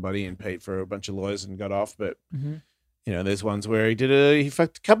kill somebody and paid for a bunch of lawyers and got off, but there's ones where he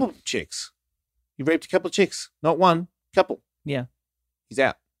fucked a couple chicks. He raped a couple of chicks, not one, couple. Yeah. He's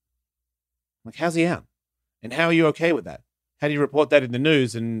out. Like, how's he out? And how are you okay with that? How do you report that in the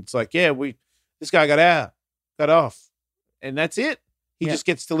news? And it's like, yeah, this guy got off, and that's it. He Yeah. just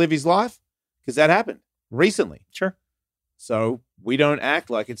gets to live his life because that happened recently. Sure. So we don't act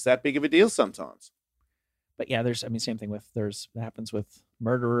like it's that big of a deal sometimes. But yeah, same thing with, that happens with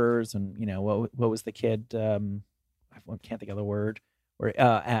murderers and, what was the kid, I can't think of the word, or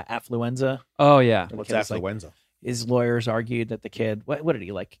affluenza. Oh yeah. The What's kid was like- affluenza? His lawyers argued that the kid, what did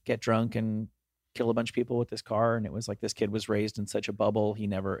he like, get drunk and kill a bunch of people with this car? And it was like, this kid was raised in such a bubble.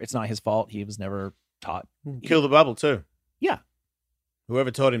 It's not his fault. He was never taught. Kill the bubble too. Yeah. Whoever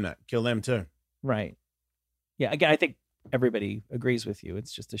taught him that, kill them too. Right. Yeah. Again, I think everybody agrees with you.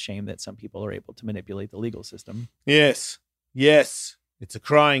 It's just a shame that some people are able to manipulate the legal system. Yes. It's a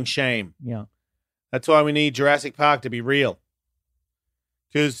crying shame. Yeah. That's why we need Jurassic Park to be real.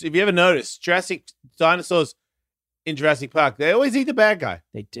 Because if you ever notice, dinosaurs in Jurassic Park, they always eat the bad guy.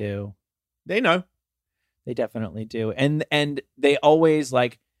 They do. They know. They definitely do. And they always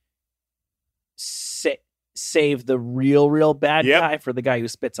like save the real bad Yep. guy for the guy who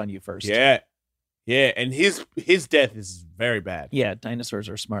spits on you first. Yeah. And his death is very bad. Yeah. Dinosaurs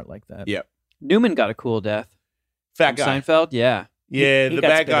are smart like that. Yep. Newman got a cool death. Fat From guy. Seinfeld. Yeah. Yeah, He the got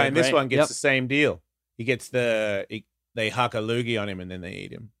bad spit guy in, in this right? one gets Yep. the same deal. He gets they huck a loogie on him and then they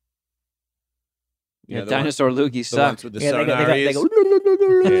eat him. You Yeah. know, the one- Dinosaur loogie the suck. ones with the Yeah, sonar they ears. go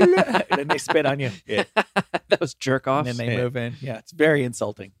and then they spit on you. Those jerk offs. And then they Yeah. move in. Yeah, it's very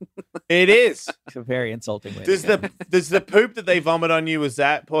insulting. It is. It's a very insulting way. Does the poop that they vomit on you, is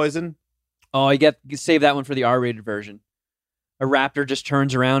that poison? Oh, you save that one for the R-rated version. A raptor just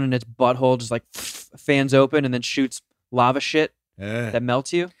turns around and its butthole just like fans open and then shoots lava shit that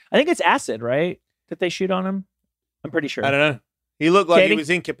melts you. I think it's acid, right? That they shoot on him. I'm pretty sure. I don't know. He looked like Katie? he was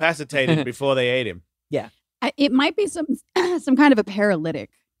incapacitated before they ate him. It might be some kind of a paralytic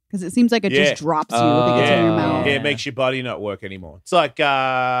Because it seems like it Yeah. just drops you if it gets in your mouth. Yeah, it makes your body not work anymore. It's like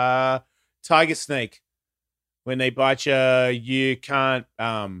tiger snake. When they bite you, you can't.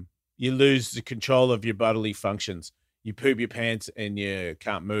 You lose the control of your bodily functions. You poop your pants and you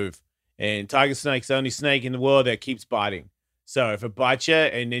can't move. And tiger snake's the only snake in the world that keeps biting. So if it bites you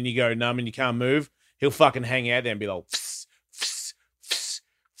and then you go numb and you can't move, he'll fucking hang out there and be like, pss, pss, pss,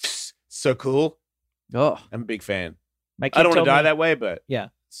 pss. So cool. Oh, I'm a big fan. My kid I don't want told to die me- that way, but Yeah.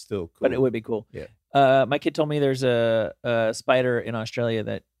 it's still cool. But it would be cool. Yeah. My kid told me there's a spider in Australia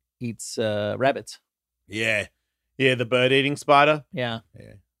that eats rabbits. Yeah. Yeah, the bird-eating spider. Yeah.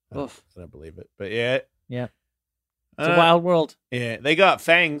 Yeah. oof. I don't believe it. But yeah. Yeah. It's a wild world. Yeah, they got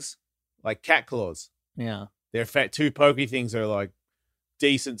fangs, like cat claws. Yeah. They're fat, two pokey things are like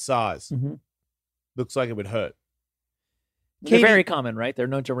decent size. Mm-hmm. Looks like it would hurt. They're Katie- very common, right? They're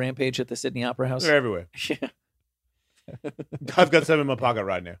known to rampage at the Sydney Opera House. They're everywhere. Yeah. I've got some in my pocket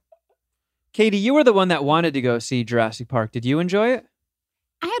right now. Katie, you were the one that wanted to go see Jurassic Park. Did you enjoy it?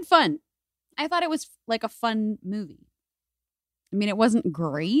 I had fun. I thought it was like a fun movie. I mean, it wasn't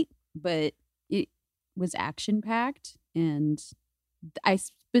great, but it was action packed, and I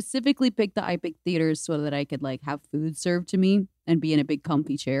specifically picked the IPIC theaters so that I could like have food served to me and be in a big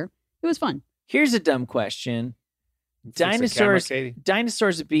comfy chair. It was fun. Here's a dumb question. Fix the camera, Dinosaurs Katie,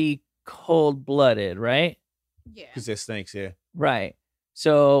 dinosaurs would be cold-blooded, right? Yeah. because they're snakes. Yeah. Right.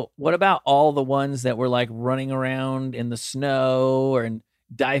 So what about all the ones that were like running around in the snow or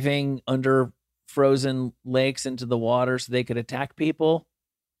diving under frozen lakes into the water so they could attack people?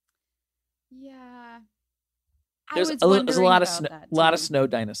 Yeah. There's a lot of snow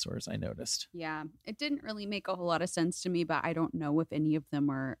dinosaurs, I noticed. Yeah. It didn't really make a whole lot of sense to me, but I don't know if any of them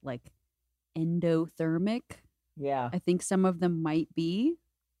are like endothermic. Yeah. I think some of them might be.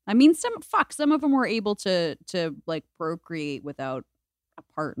 I mean, some of them were able to like procreate without a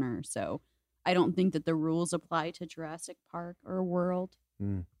partner. So I don't think that the rules apply to Jurassic Park or World.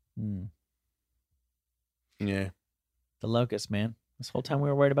 Hmm. Yeah. The locusts, man. This whole time we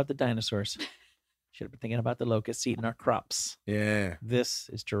were worried about the dinosaurs. Should have been thinking about the locusts eating our crops. Yeah. This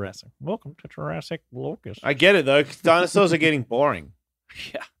is Jurassic. Welcome to Jurassic Locust. I get it though, 'cause dinosaurs are getting boring.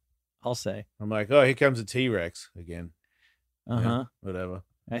 Yeah, I'll say. I'm like, oh, here comes a T-Rex again. Uh huh. Yeah, whatever.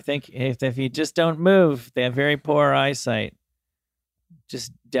 I think if you just don't move, they have very poor eyesight.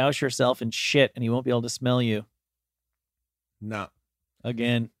 Just douse yourself in shit and he won't be able to smell you No.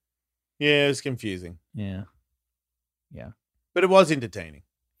 again. Yeah, it was confusing, Yeah. but it was entertaining.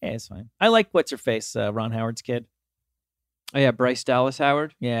 Yeah, it's fine. I like what's her face, Ron Howard's kid. Oh yeah, Bryce Dallas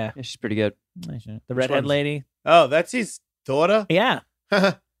Howard. Yeah. Yeah, she's pretty good. The redhead one's- lady. Oh, that's his daughter. Yeah.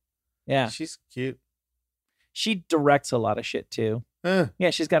 Yeah. She's cute. She directs a lot of shit too. Yeah,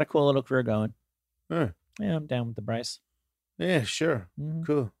 she's got a cool little career going. Huh. Yeah, I'm down with the Bryce. Yeah, sure. Mhm.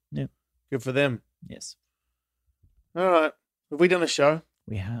 Cool. Yeah. Good for them. Yes, All right. Have we done a show?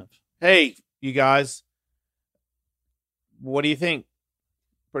 we have. Hey, you guys. What do you think?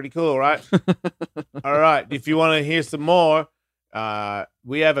 Pretty cool, right? All right. If you want to hear some more,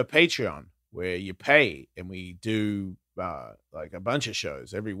 we have a Patreon where you pay and we do like a bunch of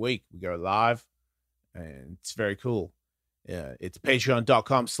shows every week. We go live and it's very cool. Yeah, it's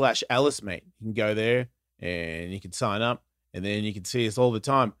patreon.com/AliceMate. You can go there and you can sign up and then you can see us all the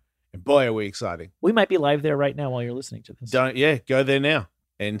time. And boy, are we exciting. We might be live there right now while you're listening to this. Go there now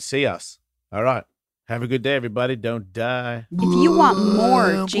and see us. All right. Have a good day, everybody. Don't die. If you want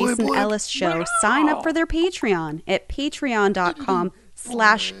more Jason Ellis Show, sign up for their Patreon at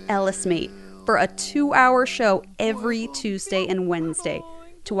patreon.com/EllisMate for a 2-hour show every Tuesday and Wednesday.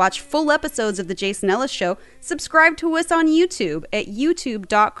 To watch full episodes of The Jason Ellis Show, subscribe to us on YouTube at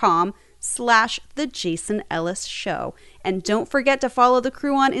youtube.com/The Jason Ellis Show. And don't forget to follow the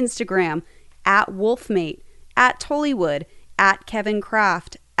crew on Instagram at Wolfmate, at Tollywood, at Kevin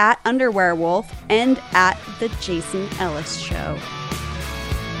Kraft, at Underwear Wolf, and at The Jason Ellis Show.